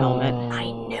recognized your helmet.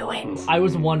 I knew it. I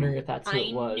was wondering if that's who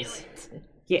it was.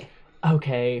 Yeah.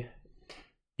 Okay.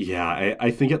 Yeah,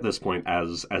 I think at this point,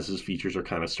 as his features are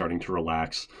kind of starting to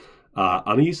relax,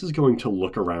 Anais is going to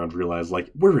look around, realize,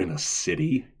 like, we're in a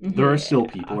city. There are still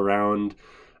people around.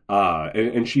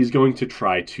 And she's going to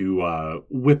try to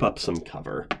whip up some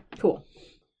cover.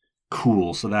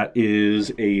 Cool. So that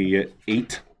is a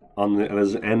 8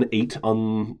 an 8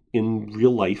 in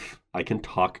real life. I can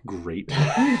talk great.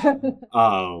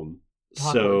 Talk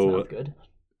so good.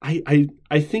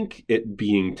 I think it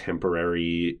being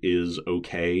temporary is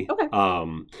okay.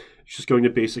 She's going to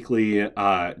basically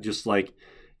just like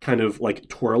kind of like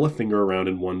twirl a finger around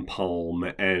in one palm,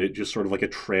 and it just sort of like a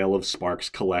trail of sparks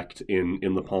collect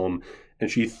in the palm, and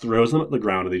she throws them at the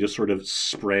ground, and they just sort of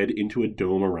spread into a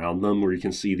dome around them where you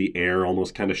can see the air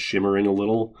almost kind of shimmering a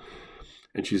little.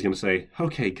 And she's going to say,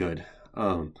 okay, good.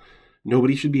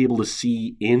 Nobody should be able to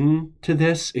see into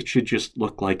this. It should just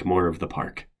look like more of the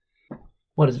park.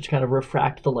 What does it kind of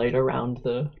refract the light around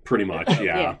the... Pretty much,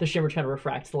 yeah. The shimmer kind of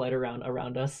refracts the light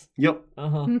around us. Yep.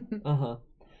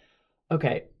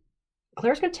 Okay.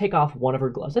 Claire's going to take off one of her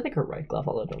gloves. I think her right glove,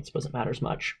 although I don't suppose it matters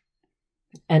much.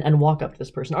 And walk up to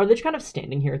this person. Are they just kind of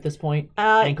standing here at this point?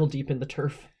 Ankle deep in the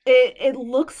turf? It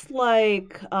looks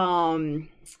like...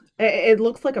 It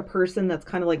looks like a person that's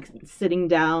kind of like sitting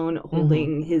down,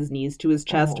 holding his knees to his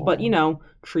chest, but,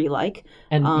 tree-like.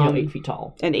 And, 8 feet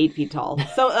tall. And 8 feet tall.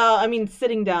 So,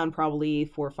 sitting down probably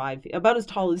 4 or 5 feet, about as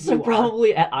tall as you are. So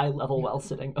probably at eye level while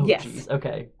sitting. Oh, yes. Geez.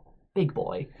 Okay. Big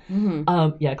boy.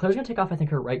 Claire's going to take off, I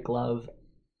think, her right glove,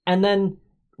 and then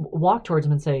walk towards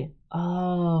him and say,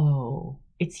 oh,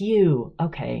 it's you.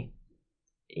 Okay.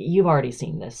 You've already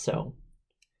seen this, so...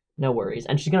 no worries.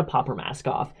 And she's going to pop her mask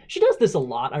off. She does this a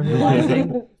lot, I'm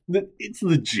realizing. It's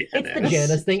the Janice. It's the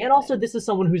Janice thing. And also, this is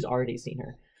someone who's already seen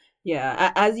her.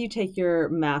 Yeah, as you take your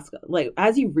mask, like,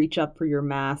 as you reach up for your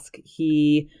mask,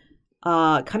 he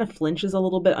kind of flinches a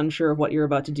little bit, unsure of what you're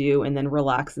about to do, and then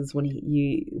relaxes when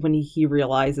he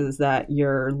realizes that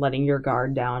you're letting your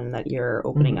guard down and that you're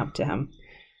opening up to him.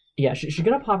 Yeah, she's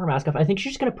going to pop her mask off. I think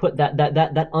she's just going to put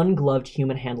that ungloved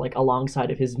human hand, like,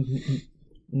 alongside of his...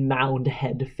 mound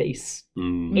head face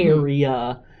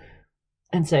area,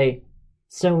 and say,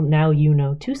 so now you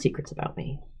know 2 secrets about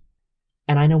me,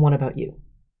 and I know one about you.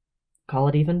 Call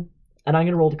it even, and I'm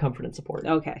going to roll to comfort and support.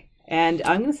 Okay, and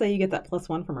I'm going to say you get that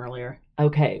 +1 from earlier.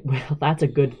 Okay, well, that's a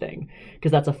good thing,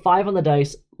 because that's a 5 on the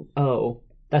dice, Oh,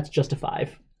 that's just a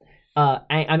 5.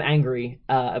 I'm angry.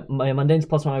 My mundane's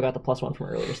 +1. I got the +1 from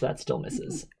earlier, so that still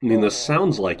misses. I mean, this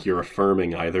sounds like you're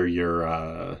affirming either your...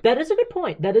 That is a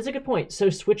good point. So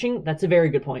switching, that's a very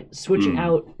good point. Switching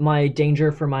out my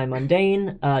danger for my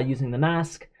mundane, using the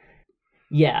mask.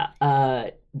 Yeah,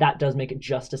 that does make it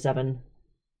just a 7.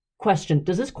 Question,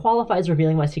 does this qualify as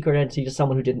revealing my secret identity to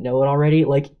someone who didn't know it already?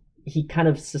 Like, he kind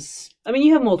of... I mean,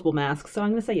 you have multiple masks, so I'm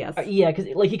going to say yes. Yeah, because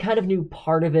like he kind of knew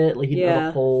part of it. Like he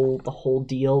didn't know the whole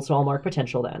deal, so I'll mark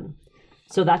potential then.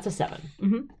 So that's a 7.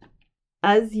 Mm-hmm.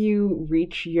 As you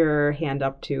reach your hand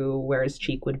up to where his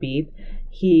cheek would be,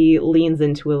 he leans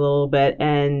into a little bit,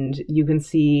 and you can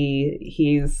see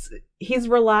he's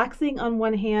relaxing on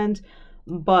one hand,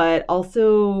 but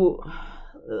also...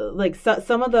 like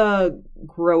some of the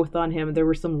growth on him, there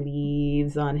were some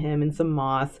leaves on him and some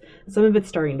moss. Some of it's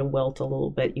starting to wilt a little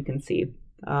bit, you can see.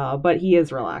 But he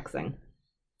is relaxing.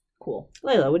 Cool.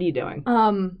 Layla, what are you doing?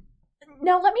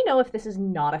 Now let me know if this is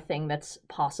not a thing that's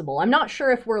possible. I'm not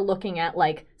sure if we're looking at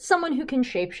like someone who can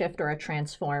shapeshift or a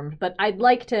transformed, but I'd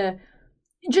like to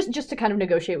just to kind of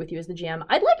negotiate with you as the GM.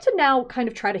 I'd like to now kind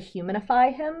of try to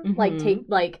humanify him,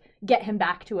 get him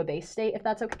back to a base state, if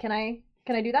that's okay.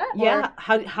 Can I do that? Yeah.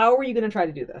 How are you going to try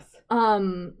to do this?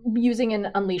 Using an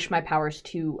unleash my powers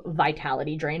to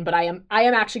vitality drain, but I am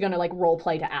actually going to like role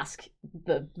play to ask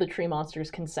the tree monster's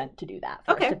consent to do that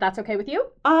first, if that's okay with you.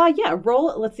 Yeah.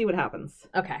 Roll. Let's see what happens.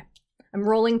 Okay. I'm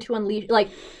rolling to unleash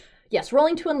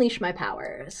rolling to unleash my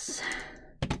powers.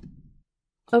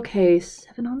 Okay,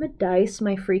 7 on the dice.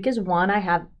 My freak is 1. I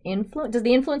have influence. Does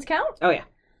the influence count? Oh yeah.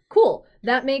 Cool.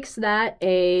 That makes that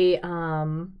a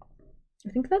I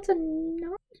think that's a 9.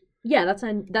 Yeah, that's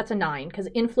a 9 because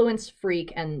influence,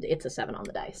 freak, and it's a 7 on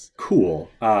the dice. Cool.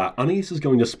 Anais is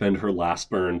going to spend her last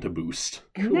burn to boost.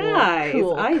 Cool. Nice.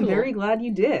 I'm very glad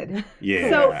you did. Yeah.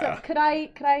 So could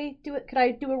I do it? Could I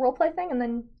do a role play thing and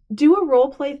then do a role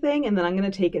play thing, and then I'm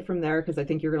going to take it from there because I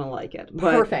think you're going to like it.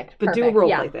 Perfect. Do a role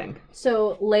play thing.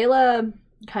 So Layla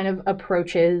kind of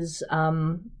approaches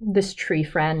this tree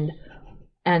friend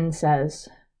and says,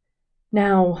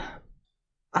 "Now,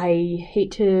 I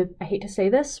hate to say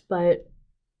this, but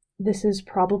this is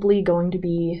probably going to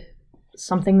be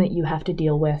something that you have to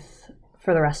deal with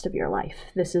for the rest of your life.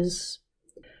 This is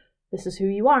who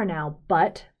you are now,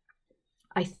 but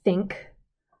I think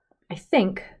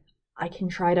I can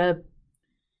try to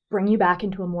bring you back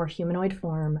into a more humanoid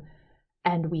form,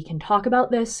 and we can talk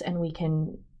about this, and we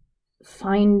can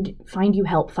find you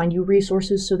help, find you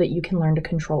resources so that you can learn to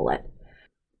control it.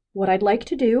 What I'd like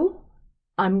to do,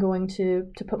 I'm going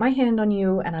to put my hand on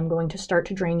you, and I'm going to start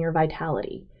to drain your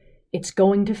vitality. It's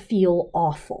going to feel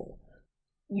awful.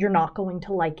 You're not going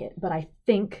to like it, but I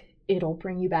think it'll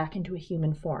bring you back into a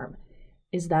human form.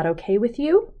 Is that okay with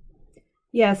you?"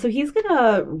 Yeah, so he's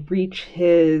gonna reach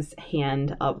his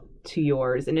hand up to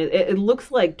yours, and it looks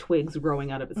like twigs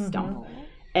growing out of his stump.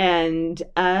 And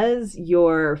as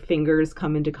your fingers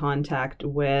come into contact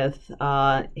with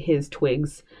his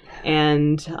twigs,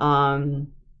 and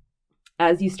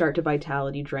as you start to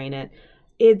vitality drain it,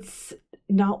 it's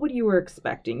not what you were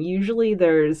expecting. Usually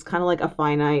there's kind of like a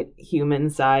finite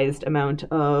human-sized amount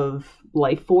of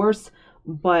life force,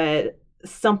 but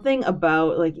something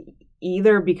about, like,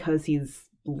 either because he's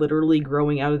literally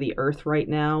growing out of the earth right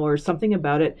now or something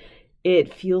about it,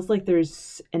 it feels like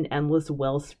there's an endless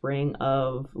wellspring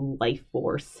of life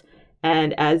force.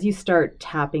 And as you start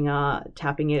tapping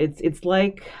it, it's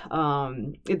like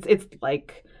it's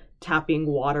like tapping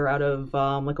water out of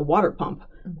like a water pump.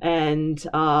 And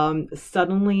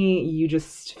suddenly you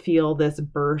just feel this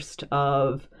burst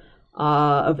of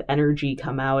energy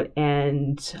come out,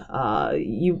 and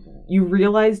you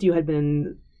realized you had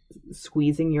been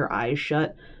squeezing your eyes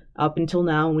shut up until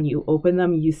now. When you open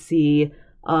them, you see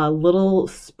little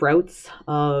sprouts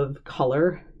of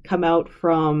color come out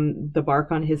from the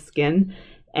bark on his skin,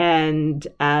 and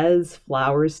as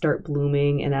flowers start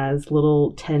blooming and as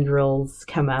little tendrils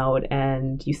come out,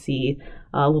 and you see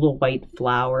little white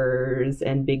flowers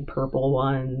and big purple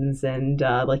ones, and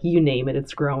like you name it,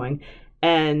 it's growing.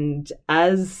 And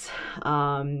as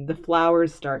the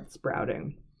flowers start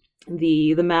sprouting,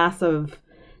 the mass of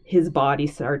his body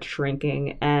starts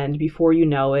shrinking, and before you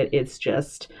know it, it's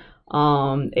just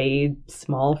a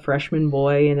small freshman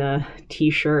boy in a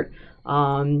t-shirt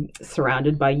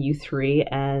surrounded by you three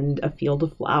and a field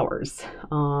of flowers.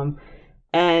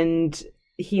 And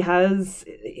he has,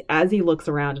 as he looks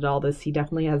around at all this, he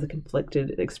definitely has a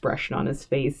conflicted expression on his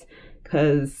face,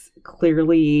 because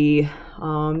clearly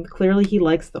he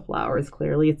likes the flowers.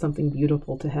 Clearly it's something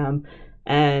beautiful to him,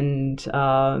 and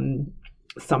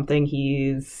something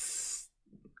he's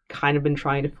kind of been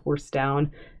trying to force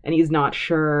down. and he's not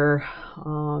sure.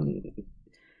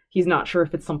 He's not sure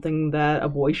if it's something that a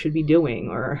boy should be doing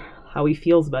or how he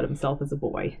feels about himself as a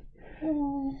boy.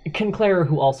 Can Clara,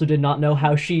 who also did not know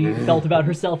how she felt about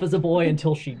herself as a boy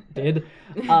until she did,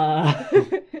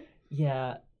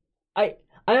 yeah, I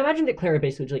imagine that Clara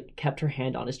basically like kept her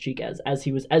hand on his cheek as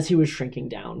he was shrinking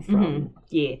down from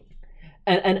yeah,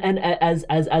 and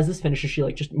as this finishes, she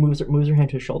like just moves her hand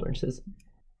to his shoulder and says,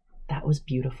 "That was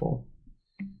beautiful.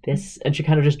 This," and she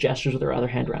kind of just gestures with her other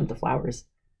hand around the flowers.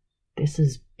 "This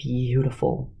is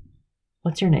beautiful.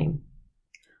 What's your name?"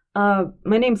 My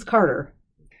name's Carter.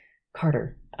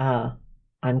 Carter.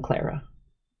 I'm Clara.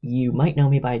 You might know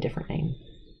me by a different name.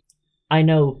 I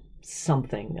know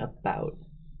something about...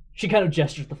 She kind of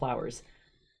gestures the flowers.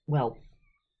 Well,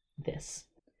 this.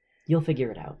 You'll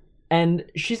figure it out. And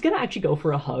she's gonna actually go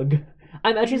for a hug.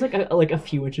 I imagine she's like a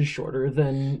few inches shorter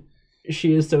than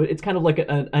she is, so it's kind of like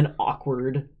an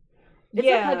awkward... It's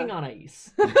like hugging Anais.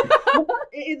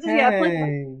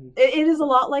 It's a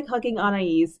lot like hugging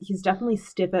Anais. He's definitely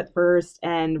stiff at first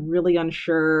and really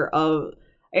unsure of...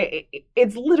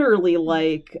 It's literally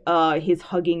like his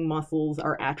hugging muscles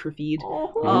are atrophied.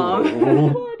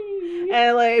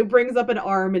 And like brings up an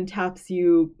arm and taps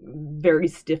you very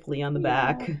stiffly on the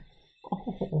back.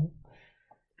 Oh.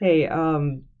 Hey,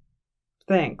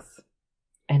 thanks.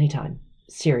 Anytime.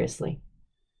 Seriously.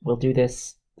 We'll do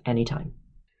this anytime.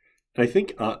 I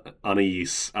think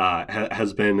Anais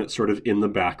has been sort of in the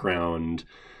background,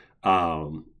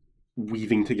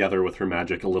 weaving together with her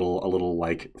magic a little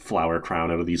like flower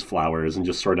crown out of these flowers, and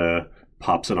just sort of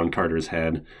pops it on Carter's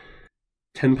head.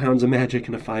 10 pounds of magic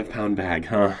in a 5-pound bag,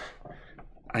 huh?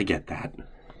 I get that.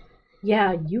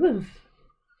 Yeah, you have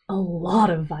a lot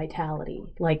of vitality,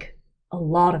 like a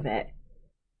lot of it.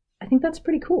 I think that's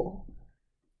pretty cool.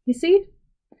 You see,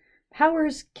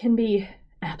 powers can be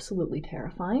absolutely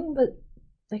terrifying, but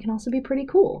they can also be pretty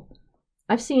cool.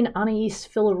 I've seen Anais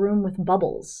fill a room with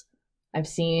bubbles. I've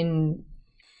seen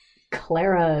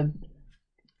Clara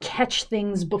catch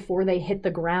things before they hit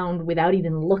the ground without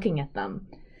even looking at them.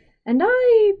 And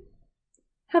I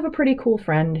have a pretty cool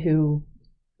friend who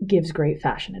gives great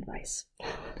fashion advice.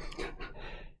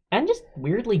 And just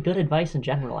weirdly good advice in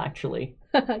general, actually.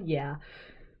 Yeah.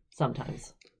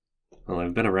 Sometimes. Well,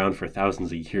 I've been around for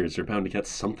thousands of years. You're bound to get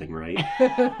something right.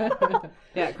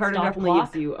 Yeah, Carter Stop definitely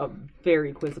clock. gives you a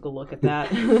very quizzical look at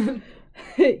that.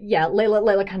 Yeah,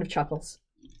 Layla kind of chuckles.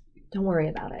 Don't worry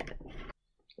about it.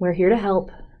 We're here to help,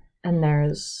 and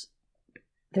there's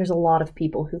a lot of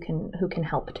people who can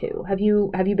help too. Have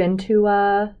you been to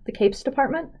the Capes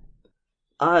department?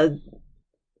 I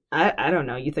don't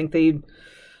know. You think they...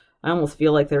 I almost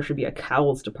feel like there should be a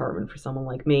cowls department for someone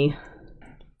like me.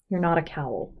 You're not a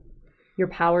cowl. Your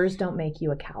powers don't make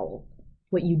you a cowl.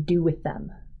 What you do with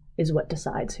them is what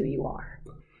decides who you are.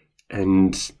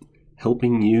 And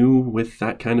helping you with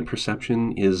that kind of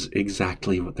perception is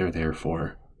exactly what they're there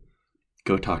for.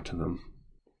 Go talk to them.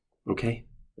 Okay?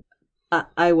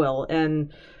 I will,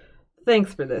 and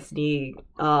thanks for this, Nee.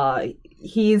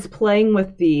 He's playing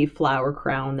with the flower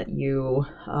crown that you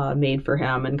made for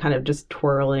him and kind of just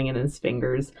twirling in his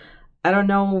fingers. I don't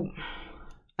know...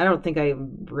 I don't think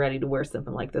I'm ready to wear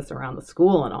something like this around the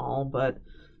school and all, but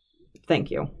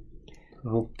thank you.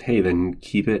 Well, hey, then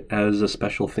keep it as a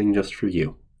special thing just for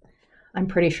you. I'm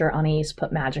pretty sure Anais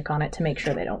put magic on it to make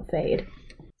sure they don't fade.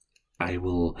 I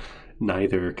will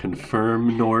neither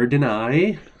confirm nor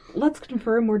deny. Let's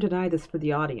confirm or deny this for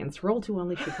the audience. Roll to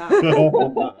unleash your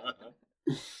power.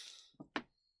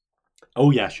 Oh,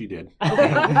 yeah, she did.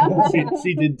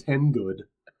 she did 10 good.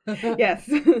 Yes.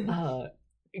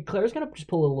 Claire's gonna just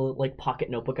pull a little like pocket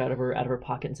notebook out of her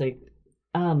pocket and say,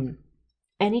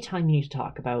 anytime you need to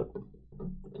talk about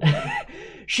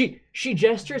she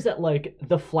gestures at like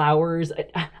the flowers.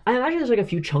 I imagine there's like a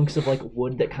few chunks of like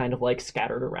wood that kind of like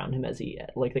scattered around him as he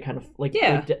like the kind of like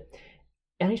yeah.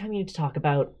 Anytime you need to talk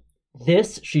about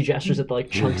this, she gestures at the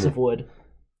like chunks of wood,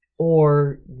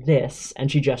 or this,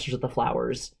 and she gestures at the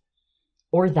flowers,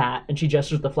 or that, and she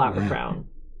gestures at the flower crown.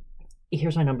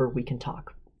 Here's my number. We can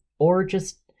talk. Or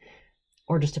just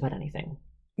about anything.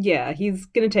 Yeah, he's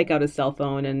going to take out his cell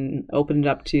phone and open it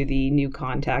up to the new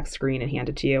contact screen and hand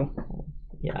it to you.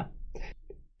 Yeah.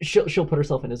 She'll put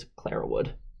herself in as Clara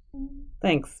would.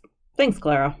 Thanks. Thanks,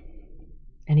 Clara.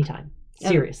 Anytime.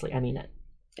 Seriously, I mean it.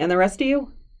 And the rest of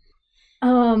you?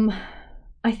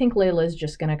 I think Layla's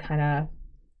just going to kind of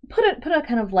put a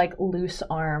kind of like loose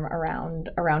arm around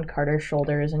Carter's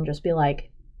shoulders and just be like,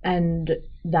 and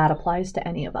that applies to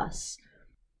any of us.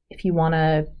 If you want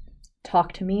to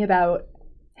talk to me about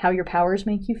how your powers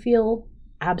make you feel,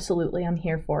 absolutely, I'm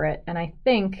here for it. And I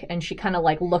think, and she kind of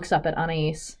like looks up at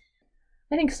Anais,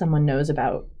 I think someone knows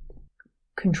about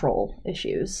control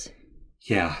issues.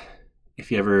 Yeah.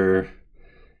 If you ever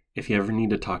need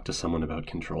to talk to someone about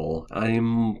control,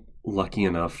 I'm lucky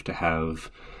enough to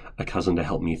have a cousin to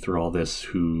help me through all this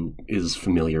who is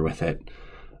familiar with it.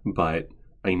 But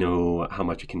I know how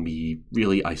much it can be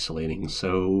really isolating,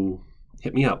 so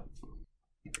hit me up.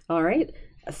 All right.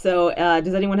 So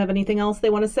does anyone have anything else they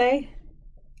want to say?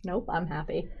 Nope, I'm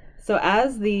happy. So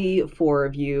as the four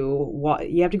of you,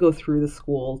 you have to go through the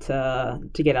school to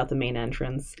get out the main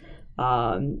entrance.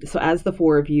 So as the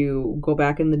four of you go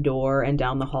back in the door and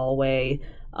down the hallway,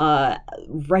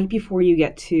 right before you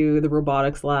get to the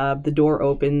robotics lab, the door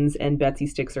opens and Betsy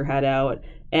sticks her head out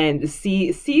and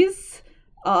sees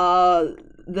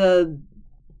the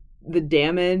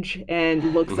damage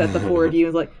and looks at the four of you and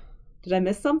is like, "Did I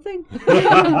miss something?"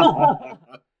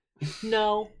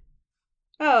 No.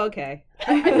 Oh, okay.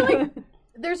 I feel like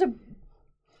there's a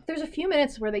few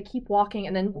minutes where they keep walking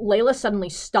and then Layla suddenly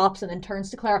stops and then turns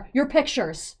to Clara. "Your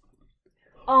pictures."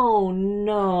 Oh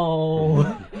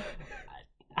no.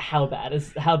 How bad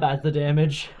is the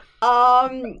damage?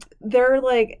 They're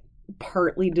like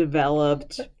partly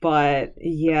developed, but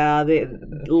yeah,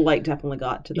 the light definitely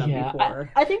got to them before.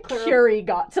 I think Clara... Curie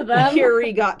got to them.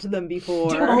 Curie got to them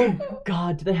before. Oh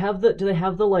god, do they have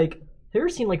the like? Have you ever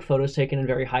seen like photos taken in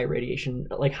very high radiation,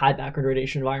 like high background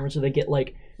radiation environments where they get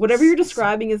like whatever you're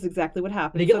describing is exactly what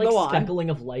happens. They get so like speckling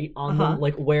of light on them,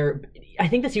 like where I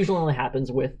think this usually only happens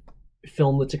with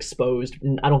film that's exposed.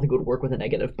 And I don't think it would work with a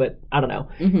negative, but I don't know.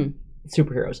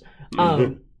 Superheroes.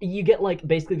 You get like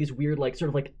basically these weird like sort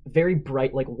of like very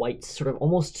bright like white sort of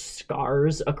almost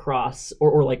scars across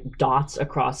or like dots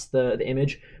across the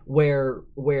image where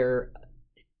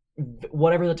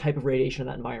whatever the type of radiation in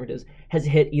that environment is has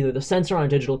hit either the sensor on a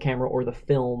digital camera or the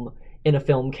film in a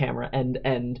film camera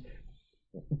and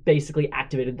basically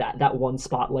activated that one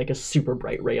spot like a super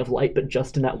bright ray of light, but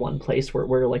just in that one place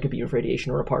where like a beam of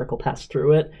radiation or a particle passed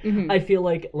through it. I feel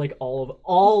like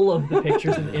all of the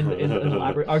pictures in the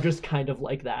laboratory are just kind of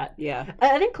like that. Yeah.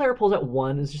 I think Clara pulls out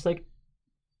one is just like,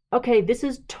 okay, this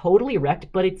is totally wrecked,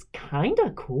 but it's kind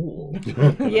of cool.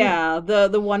 Yeah,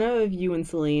 the one of you and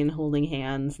Celine holding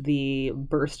hands, the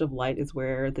burst of light is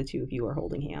where the two of you are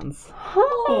holding hands.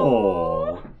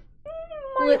 Oh.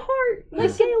 My heart. My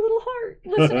gay little heart.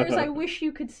 Listeners, I wish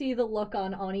you could see the look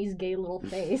on Ani's gay little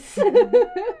face.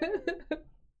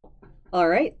 All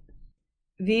right.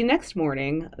 The next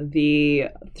morning, the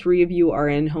three of you are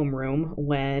in homeroom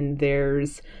when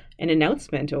there's an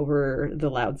announcement over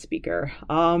the loudspeaker.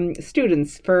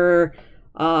 Students, for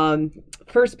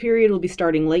first period will be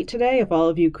starting late today. If all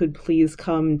of you could please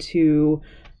come to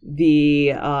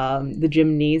the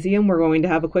gymnasium, we're going to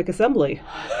have a quick assembly.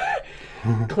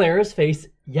 Clara's face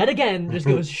yet again just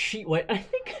goes sheet white. I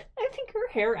think her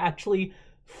hair actually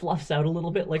fluffs out a little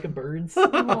bit like a bird's. You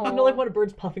know, like when a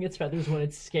bird's puffing its feathers when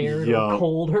it's scared or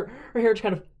cold. Her hair just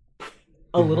kind of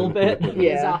a little bit.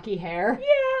 Miyazaki hair.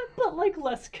 Yeah, but like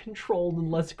less controlled and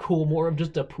less cool, more of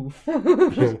just a poof.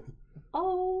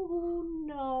 Oh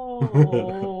no.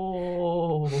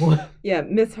 Yeah,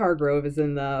 Miss Hargrove is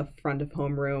in the front of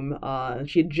homeroom.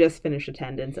 She had just finished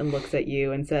attendance and looks at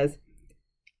you and says,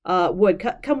 Wood,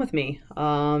 come with me.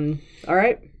 All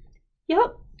right?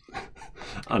 Yep.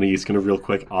 Ani's gonna real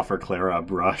quick offer Clara a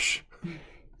brush.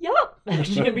 Yep.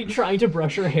 She's gonna be trying to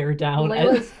brush her hair down.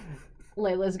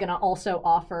 Layla's gonna also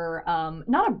offer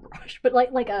not a brush, but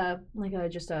like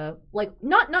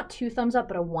not 2 thumbs up,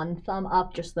 but a 1 thumb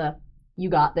up, just the you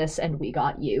got this and we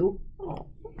got you. Oh.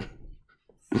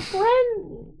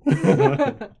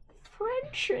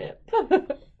 Friendship.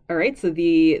 All right, so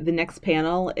the next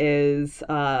panel is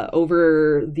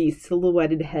over the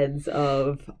silhouetted heads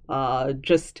of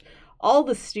just all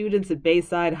the students at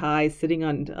Bayside High sitting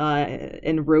on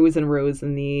in rows and rows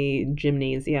in the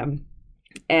gymnasium.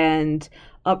 And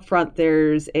up front,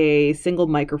 there's a single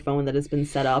microphone that has been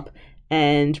set up,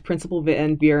 and Principal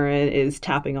Van Buren is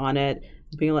tapping on it,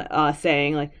 being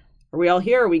saying, like, "Are we all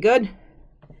here? Are we good?"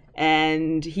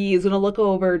 And he's going to look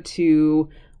over to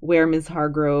where Ms.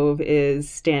 Hargrove is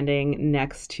standing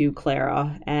next to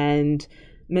Clara, and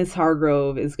Ms.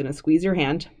 Hargrove is going to squeeze your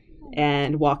hand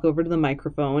and walk over to the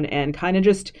microphone and kind of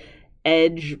just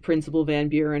edge Principal Van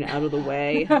Buren out of the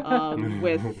way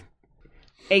with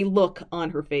a look on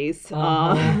her face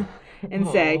and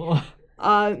say,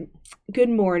 "Good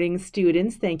morning,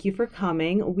 students. Thank you for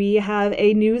coming. We have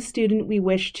a new student we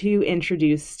wish to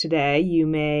introduce today. You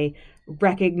may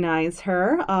recognize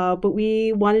her, but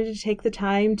we wanted to take the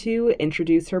time to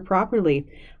introduce her properly.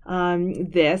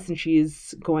 this, and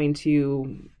she's going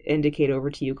to indicate over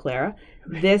to you, Clara.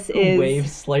 This Who is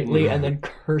waves slightly and then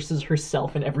curses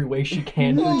herself in every way she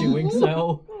can for doing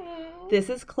so. This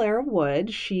is Clara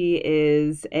Wood. She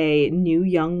is a new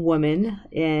young woman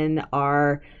in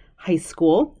our high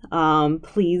school.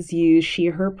 Please use she,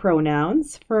 her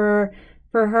pronouns for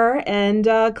her. And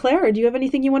Clara, do you have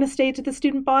anything you want to say to the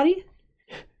student body?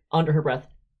 Under her breath,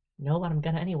 no, but I'm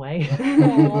gonna anyway.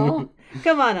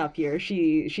 Come on up here,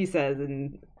 she says,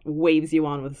 and waves you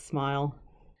on with a smile.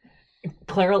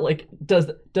 Clara, like, does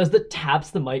the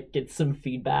taps the mic get some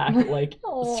feedback, like,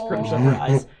 scrunch up her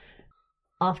eyes.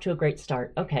 Off to a great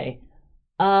start. Okay.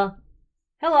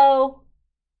 Hello.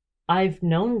 I've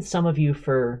known some of you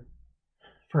for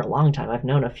a long time. I've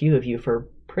known a few of you for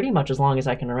pretty much as long as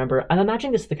I can remember. I'm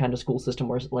imagining this is the kind of school system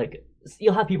where, like,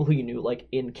 you'll have people who you knew, like,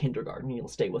 in kindergarten. You'll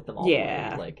stay with them all the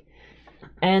way, like.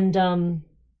 And,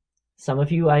 some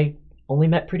of you I only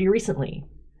met pretty recently.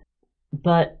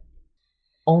 But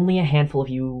only a handful of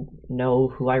you know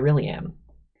who I really am.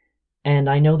 And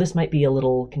I know this might be a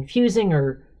little confusing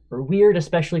or weird,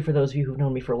 especially for those of you who've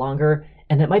known me for longer,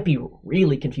 and it might be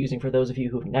really confusing for those of you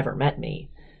who've never met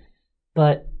me.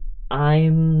 But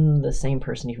I'm the same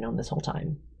person you've known this whole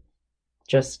time.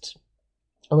 Just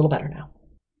a little better now.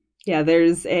 Yeah,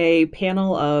 there's a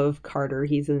panel of Carter.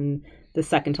 He's in the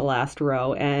second to last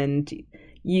row, and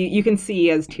you can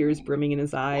see as tears brimming in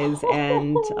his eyes,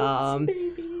 and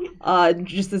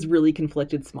just this really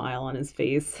conflicted smile on his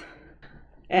face.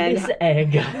 And this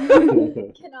egg.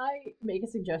 Can I make a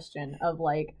suggestion of,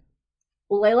 like,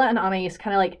 Layla and Anais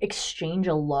kind of, like, exchange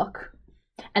a look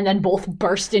and then both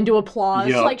burst into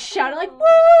applause, like, shouting, like,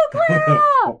 woo, Clara!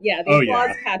 Yeah, the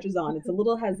applause catches on. It's a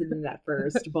little hesitant at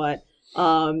first, but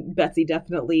Betsy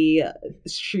definitely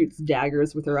shoots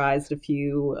daggers with her eyes at a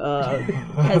few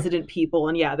hesitant people,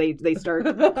 and they start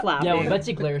clapping. Yeah, when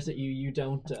Betsy glares at you, you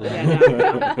don't.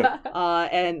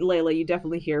 And Layla, you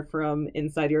definitely hear from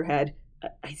inside your head,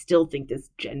 I still think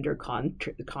this gender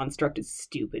construct is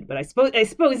stupid, but I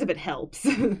suppose if it helps.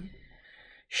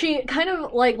 She kind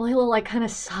of, like, Layla, like, kind of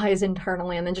sighs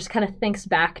internally and then just kind of thinks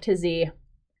back to Z.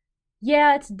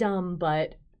 Yeah, it's dumb,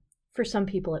 but for some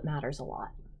people it matters a lot.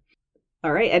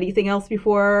 All right, anything else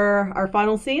before our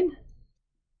final scene?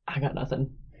 I got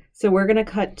nothing. So we're going to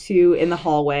cut to in the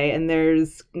hallway, and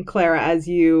there's Clara, as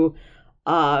you're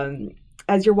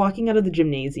walking out of the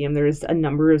gymnasium, there's a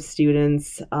number of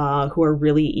students who are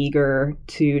really eager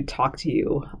to talk to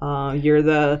you. You're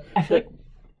the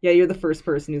first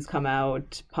person who's come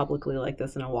out publicly like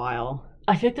this in a while.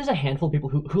 I feel like there's a handful of people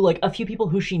who like, a few people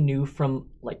who she knew from,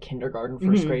 like, kindergarten,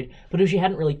 first grade, but who she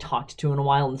hadn't really talked to in a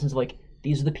while, in the sense of, like,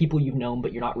 these are the people you've known,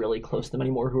 but you're not really close to them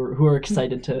anymore, who are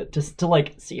excited to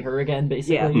like, see her again,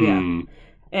 basically. Yeah.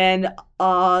 And,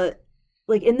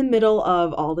 like, in the middle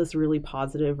of all this really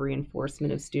positive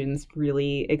reinforcement of students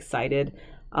really excited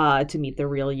to meet the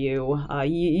real you,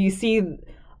 you see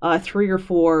 3 or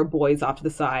 4 boys off to the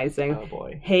side saying, "Oh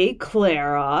boy, hey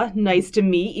Clara, nice to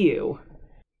meet you."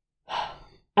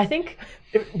 I think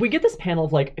we get this panel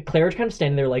of, like, Clara kind of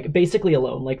standing there, like, basically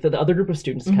alone. Like, the other group of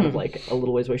students is kind of, like, a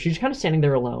little ways away. She's kind of standing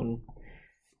there alone,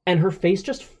 and her face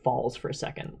just falls for a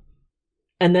second.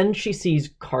 And then she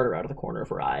sees Carter out of the corner of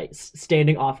her eye,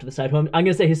 standing off to the side. I'm going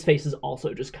to say his face is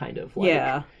also just kind of, like...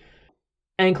 Yeah.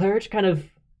 And Clara just kind of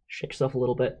shakes herself a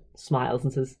little bit, smiles,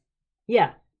 and says,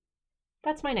 yeah,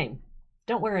 that's my name.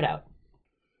 Don't wear it out.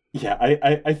 Yeah,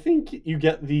 I think you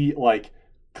get the, like,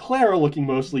 Clara looking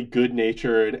mostly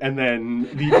good-natured, and then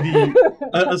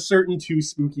a certain 2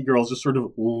 spooky girls just sort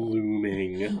of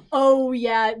looming. Oh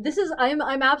yeah, this is I'm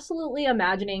absolutely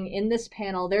imagining in this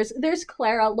panel. There's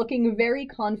Clara looking very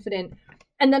confident,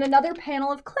 and then another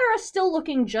panel of Clara still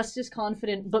looking just as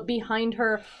confident, but behind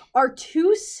her are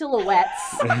 2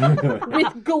 silhouettes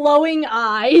with glowing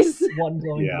eyes. One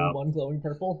glowing blue, one glowing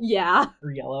purple. Yeah.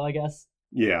 Or yellow, I guess.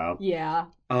 Yeah. Yeah.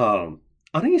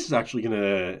 Anais is actually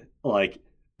gonna, like,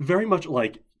 very much,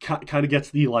 like, kind of gets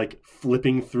the, like,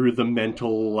 flipping through the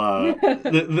mental,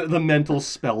 the mental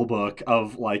spell book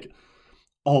of, like,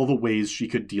 all the ways she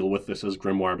could deal with this as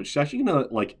Grimoire, but she's actually gonna,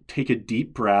 like, take a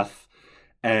deep breath,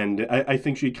 and I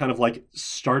think she kind of, like,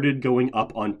 started going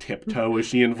up on tiptoe as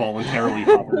she involuntarily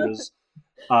hovers,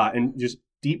 and just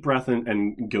deep breath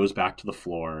and goes back to the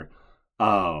floor,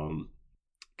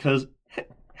 because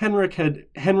Henrik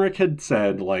had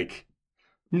said, like,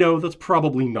 no, that's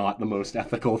probably not the most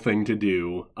ethical thing to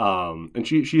do. And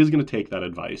she is going to take that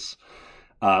advice.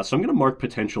 So I'm going to mark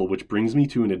potential, which brings me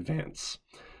to an advance.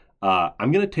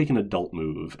 I'm going to take an adult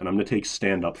move, and I'm going to take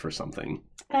stand up for something.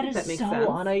 That makes so sense.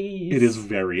 Anais. It is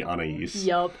very Anais.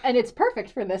 Yup. And it's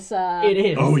perfect for this. It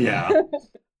is. Oh, yeah.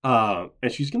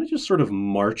 And she's going to just sort of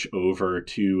march over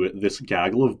to this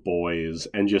gaggle of boys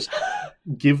and just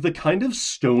give the kind of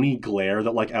stony glare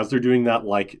that, like, as they're doing that,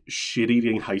 like,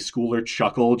 shit-eating high schooler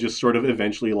chuckle just sort of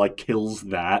eventually, like, kills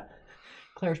that.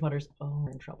 Claire mutters, "Oh,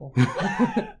 we're in trouble."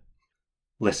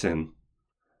 Listen,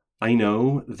 I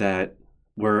know that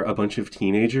we're a bunch of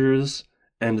teenagers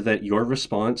and that your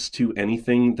response to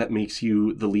anything that makes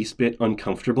you the least bit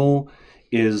uncomfortable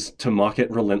is to mock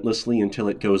it relentlessly until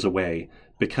it goes away,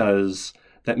 because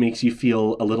that makes you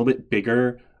feel a little bit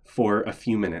bigger for a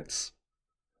few minutes.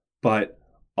 But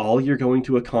all you're going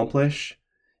to accomplish,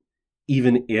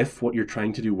 even if what you're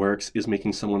trying to do works, is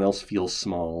making someone else feel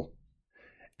small.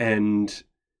 And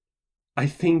I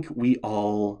think we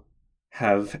all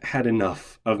have had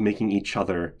enough of making each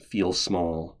other feel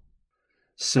small.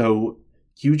 So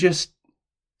you just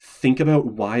think about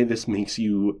why this makes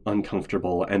you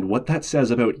uncomfortable and what that says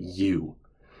about you.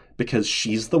 Because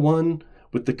she's the one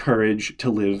with the courage to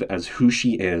live as who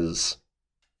she is.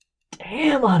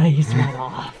 Damn, Anais went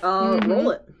off.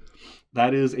 Roll it.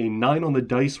 That is a 9 on the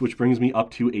dice, which brings me up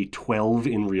to a 12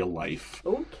 in real life.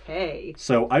 Okay.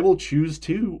 So I will choose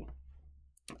 2.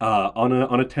 On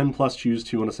a 10 plus, choose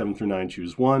 2. On a 7 through 9,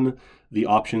 choose 1. The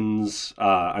options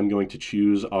I'm going to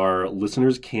choose are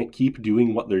listeners can't keep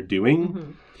doing what they're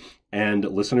doing, and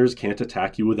listeners can't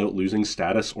attack you without losing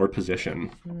status or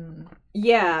position.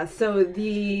 Yeah, so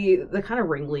the kind of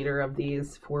ringleader of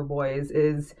these 4 boys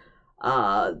is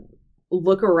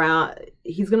look around.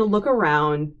 He's going to look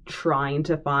around trying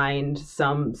to find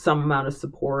some amount of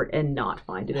support and not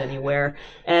find it anywhere,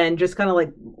 and just kind of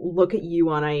like look at you,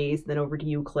 Anais, then over to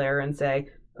you, Claire, and say,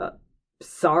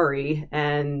 sorry,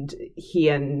 and he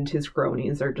and his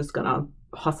cronies are just gonna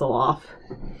hustle off.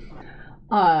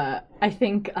 I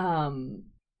think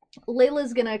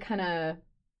Layla's gonna kind of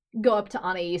go up to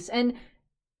Anais and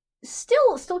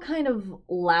still kind of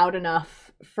loud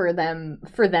enough for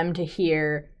them to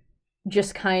hear,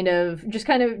 just kind of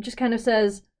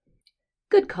says,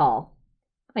 "Good call.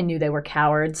 I knew they were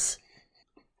cowards."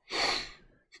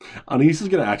 Anais is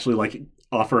gonna actually like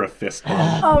offer a fist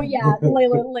bump. Oh yeah,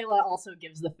 Layla also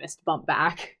gives the fist bump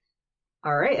back.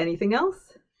 All right, anything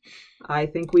else? I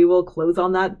think we will close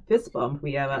on that fist bump.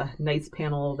 We have a nice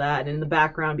panel of that, and in the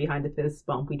background behind the fist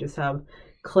bump, we just have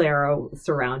Clara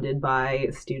surrounded by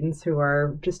students who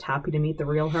are just happy to meet the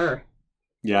real her.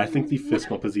 Yeah, I think the fist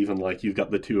bump is even like you've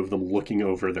got the two of them looking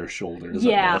over their shoulders.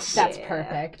 Yeah, at this. that's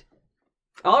perfect.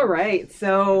 All right,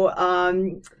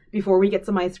 so before we get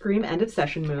some ice cream, end of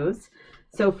session moves.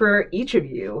 So for each of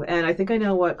you, and I think I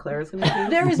know what Claire's going to do.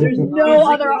 There's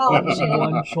no other option.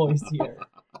 One choice here.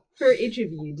 For each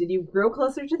of you, did you grow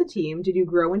closer to the team? Did you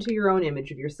grow into your own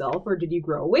image of yourself? Or did you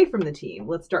grow away from the team?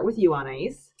 Let's start with you,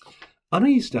 Anais.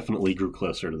 Anais definitely grew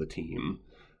closer to the team.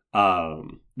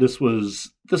 This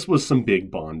was some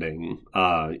big bonding.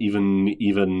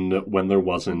 Even when there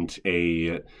wasn't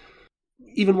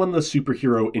even when the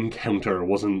superhero encounter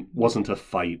wasn't a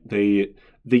fight, they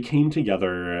came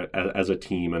together as a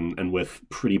team and with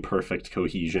pretty perfect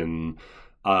cohesion,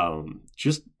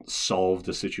 just solved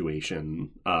the situation.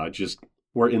 Just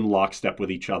were in lockstep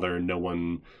with each other. No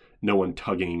one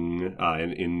tugging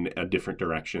in a different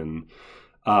direction.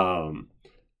 Who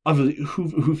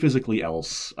physically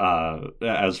else?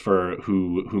 As for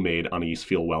who made Anais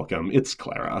feel welcome, it's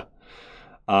Clara.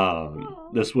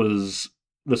 This was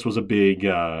a big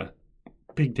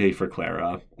day for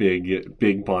Clara.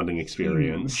 Big bonding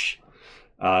experience.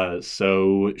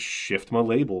 So shift my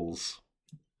labels.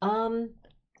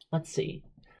 Let's see.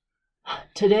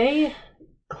 Today,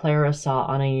 Clara saw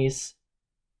Anais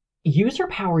use her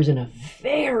powers in a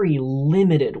very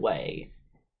limited way.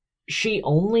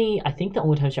 I think the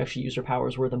only time she actually used her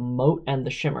powers were the moat and the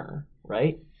shimmer,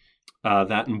 right?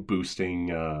 That and boosting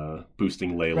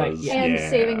Layla's. Right, yeah. And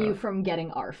saving you from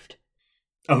getting arfed.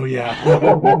 Oh, yeah.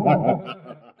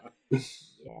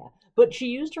 Yeah. But she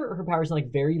used her powers in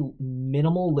like very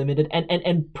minimal, limited,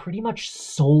 and pretty much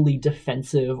solely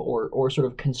defensive or sort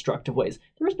of constructive ways.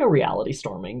 There was no reality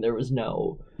storming. There was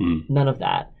none of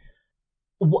that.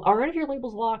 Are any of your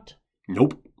labels locked?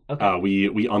 Nope. Okay.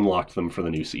 We unlocked them for the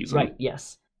new season. Right,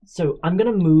 yes. So I'm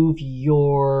going to move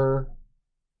your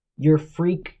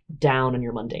freak down and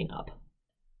your mundane up.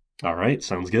 All right,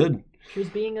 sounds good. She was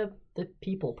being the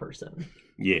people person.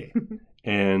 Yeah.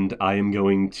 And I am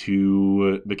going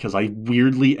to, because I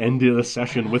weirdly ended a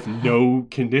session with no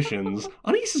conditions.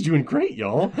 Anais is doing great,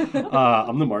 y'all.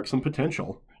 I'm the marksman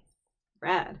potential.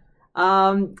 Rad.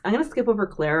 I'm going to skip over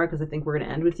Clara because I think we're going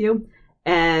to end with you.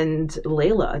 And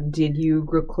Layla, did you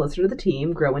grow closer to the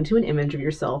team, grow into an image of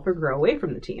yourself, or grow away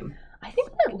from the team? I think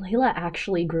that Layla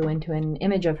actually grew into an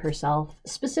image of herself,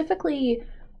 specifically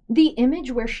the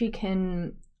image where she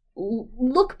can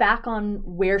look back on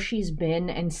where she's been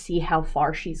and see how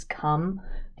far she's come,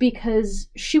 because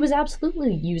she was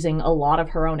absolutely using a lot of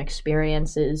her own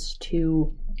experiences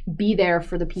to be there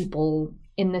for the people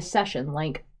in this session,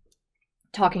 like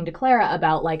talking to Clara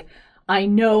about, like, I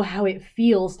know how it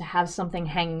feels to have something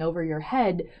hanging over your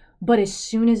head, but as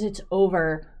soon as it's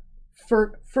over,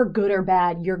 for good or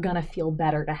bad, you're gonna feel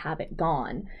better to have it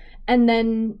gone. And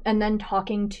then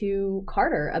talking to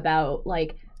Carter about,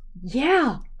 like,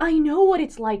 yeah, I know what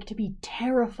it's like to be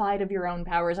terrified of your own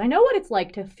powers. I know what it's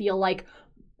like to feel like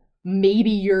maybe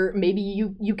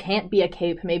you can't be a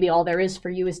cape. Maybe all there is for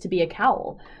you is to be a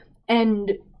cowl.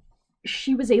 And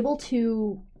she was able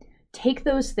to take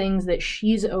those things that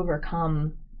she's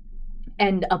overcome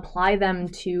and apply them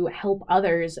to help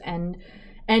others, and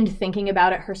thinking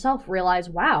about it herself, realize,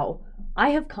 wow, I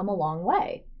have come a long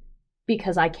way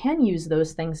because I can use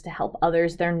those things to help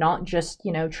others. They're not just,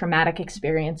 traumatic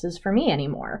experiences for me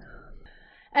anymore.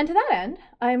 And to that end,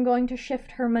 I am going to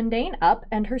shift her mundane up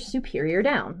and her superior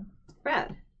down.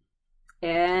 Rad.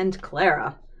 And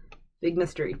Clara. Big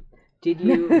mystery. Did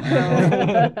you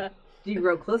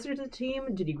grow closer to the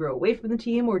team? Did you grow away from the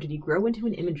team? Or did you grow into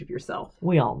an image of yourself?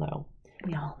 We all know.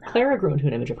 Clara grew into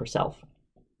an image of herself.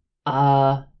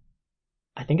 I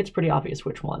think it's pretty obvious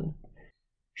which one.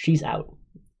 She's out.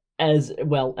 As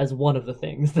well as one of the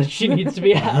things that she needs to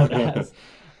be out as.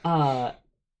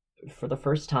 For the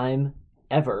first time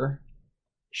ever,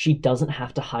 she doesn't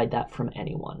have to hide that from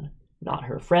anyone. Not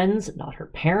her friends, not her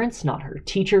parents, not her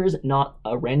teachers, not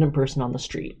a random person on the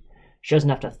street. She doesn't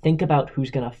have to think about who's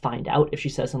going to find out if she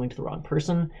says something to the wrong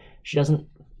person. She does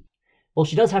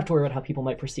have to worry about how people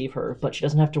might perceive her, but she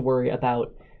doesn't have to worry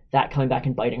about that coming back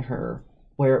and biting her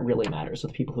where it really matters,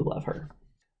 with people who love her.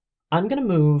 I'm going to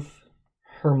move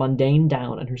her mundane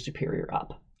down and her superior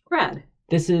up. Rad.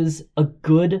 This is a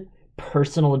good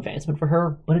personal advancement for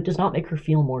her, but it does not make her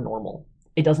feel more normal.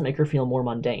 It doesn't make her feel more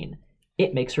mundane.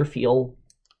 It makes her feel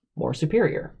more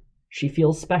superior. She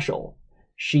feels special.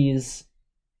 She's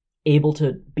able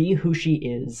to be who she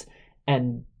is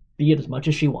and be it as much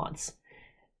as she wants.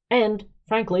 And,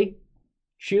 frankly,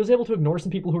 she was able to ignore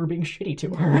some people who were being shitty to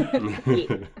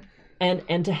her.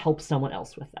 and to help someone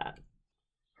else with that.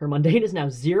 Her mundane is now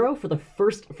 0 for the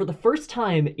first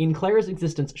time in Clara's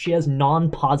existence. She has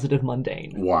non-positive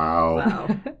mundane. Wow.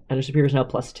 And her superior is now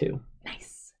 +2.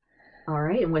 Nice. All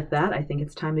right, and with that, I think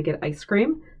it's time to get ice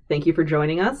cream. Thank you for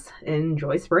joining us.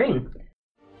 Enjoy spring.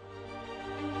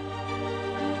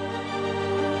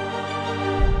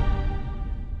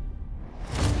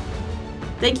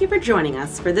 Thank you for joining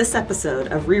us for this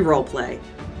episode of Reroll Play.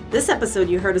 This episode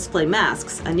you heard us play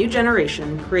Masks, A New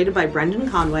Generation, created by Brendan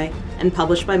Conway and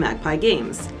published by Magpie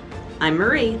Games. I'm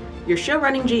Marie, your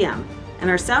show-running GM, and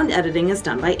our sound editing is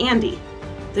done by Andy.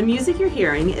 The music you're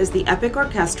hearing is the epic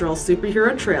orchestral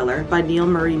superhero trailer by Neil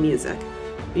Murray Music.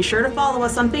 Be sure to follow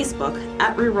us on Facebook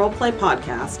at Reroll Play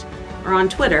Podcast or on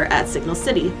Twitter at Signal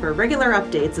City for regular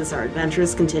updates as our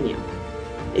adventures continue.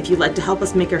 If you'd like to help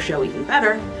us make our show even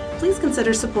better, please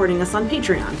consider supporting us on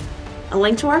Patreon. A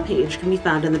link to our page can be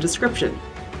found in the description.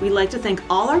 We'd like to thank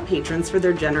all our patrons for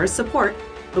their generous support,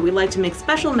 but we'd like to make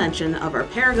special mention of our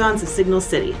paragons of Signal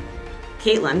City,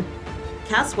 Caitlin,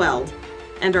 Cass Weld,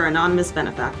 and our anonymous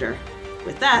benefactor.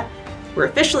 With that, we're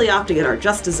officially off to get our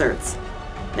just desserts.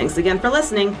 Thanks again for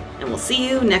listening, and we'll see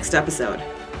you next episode.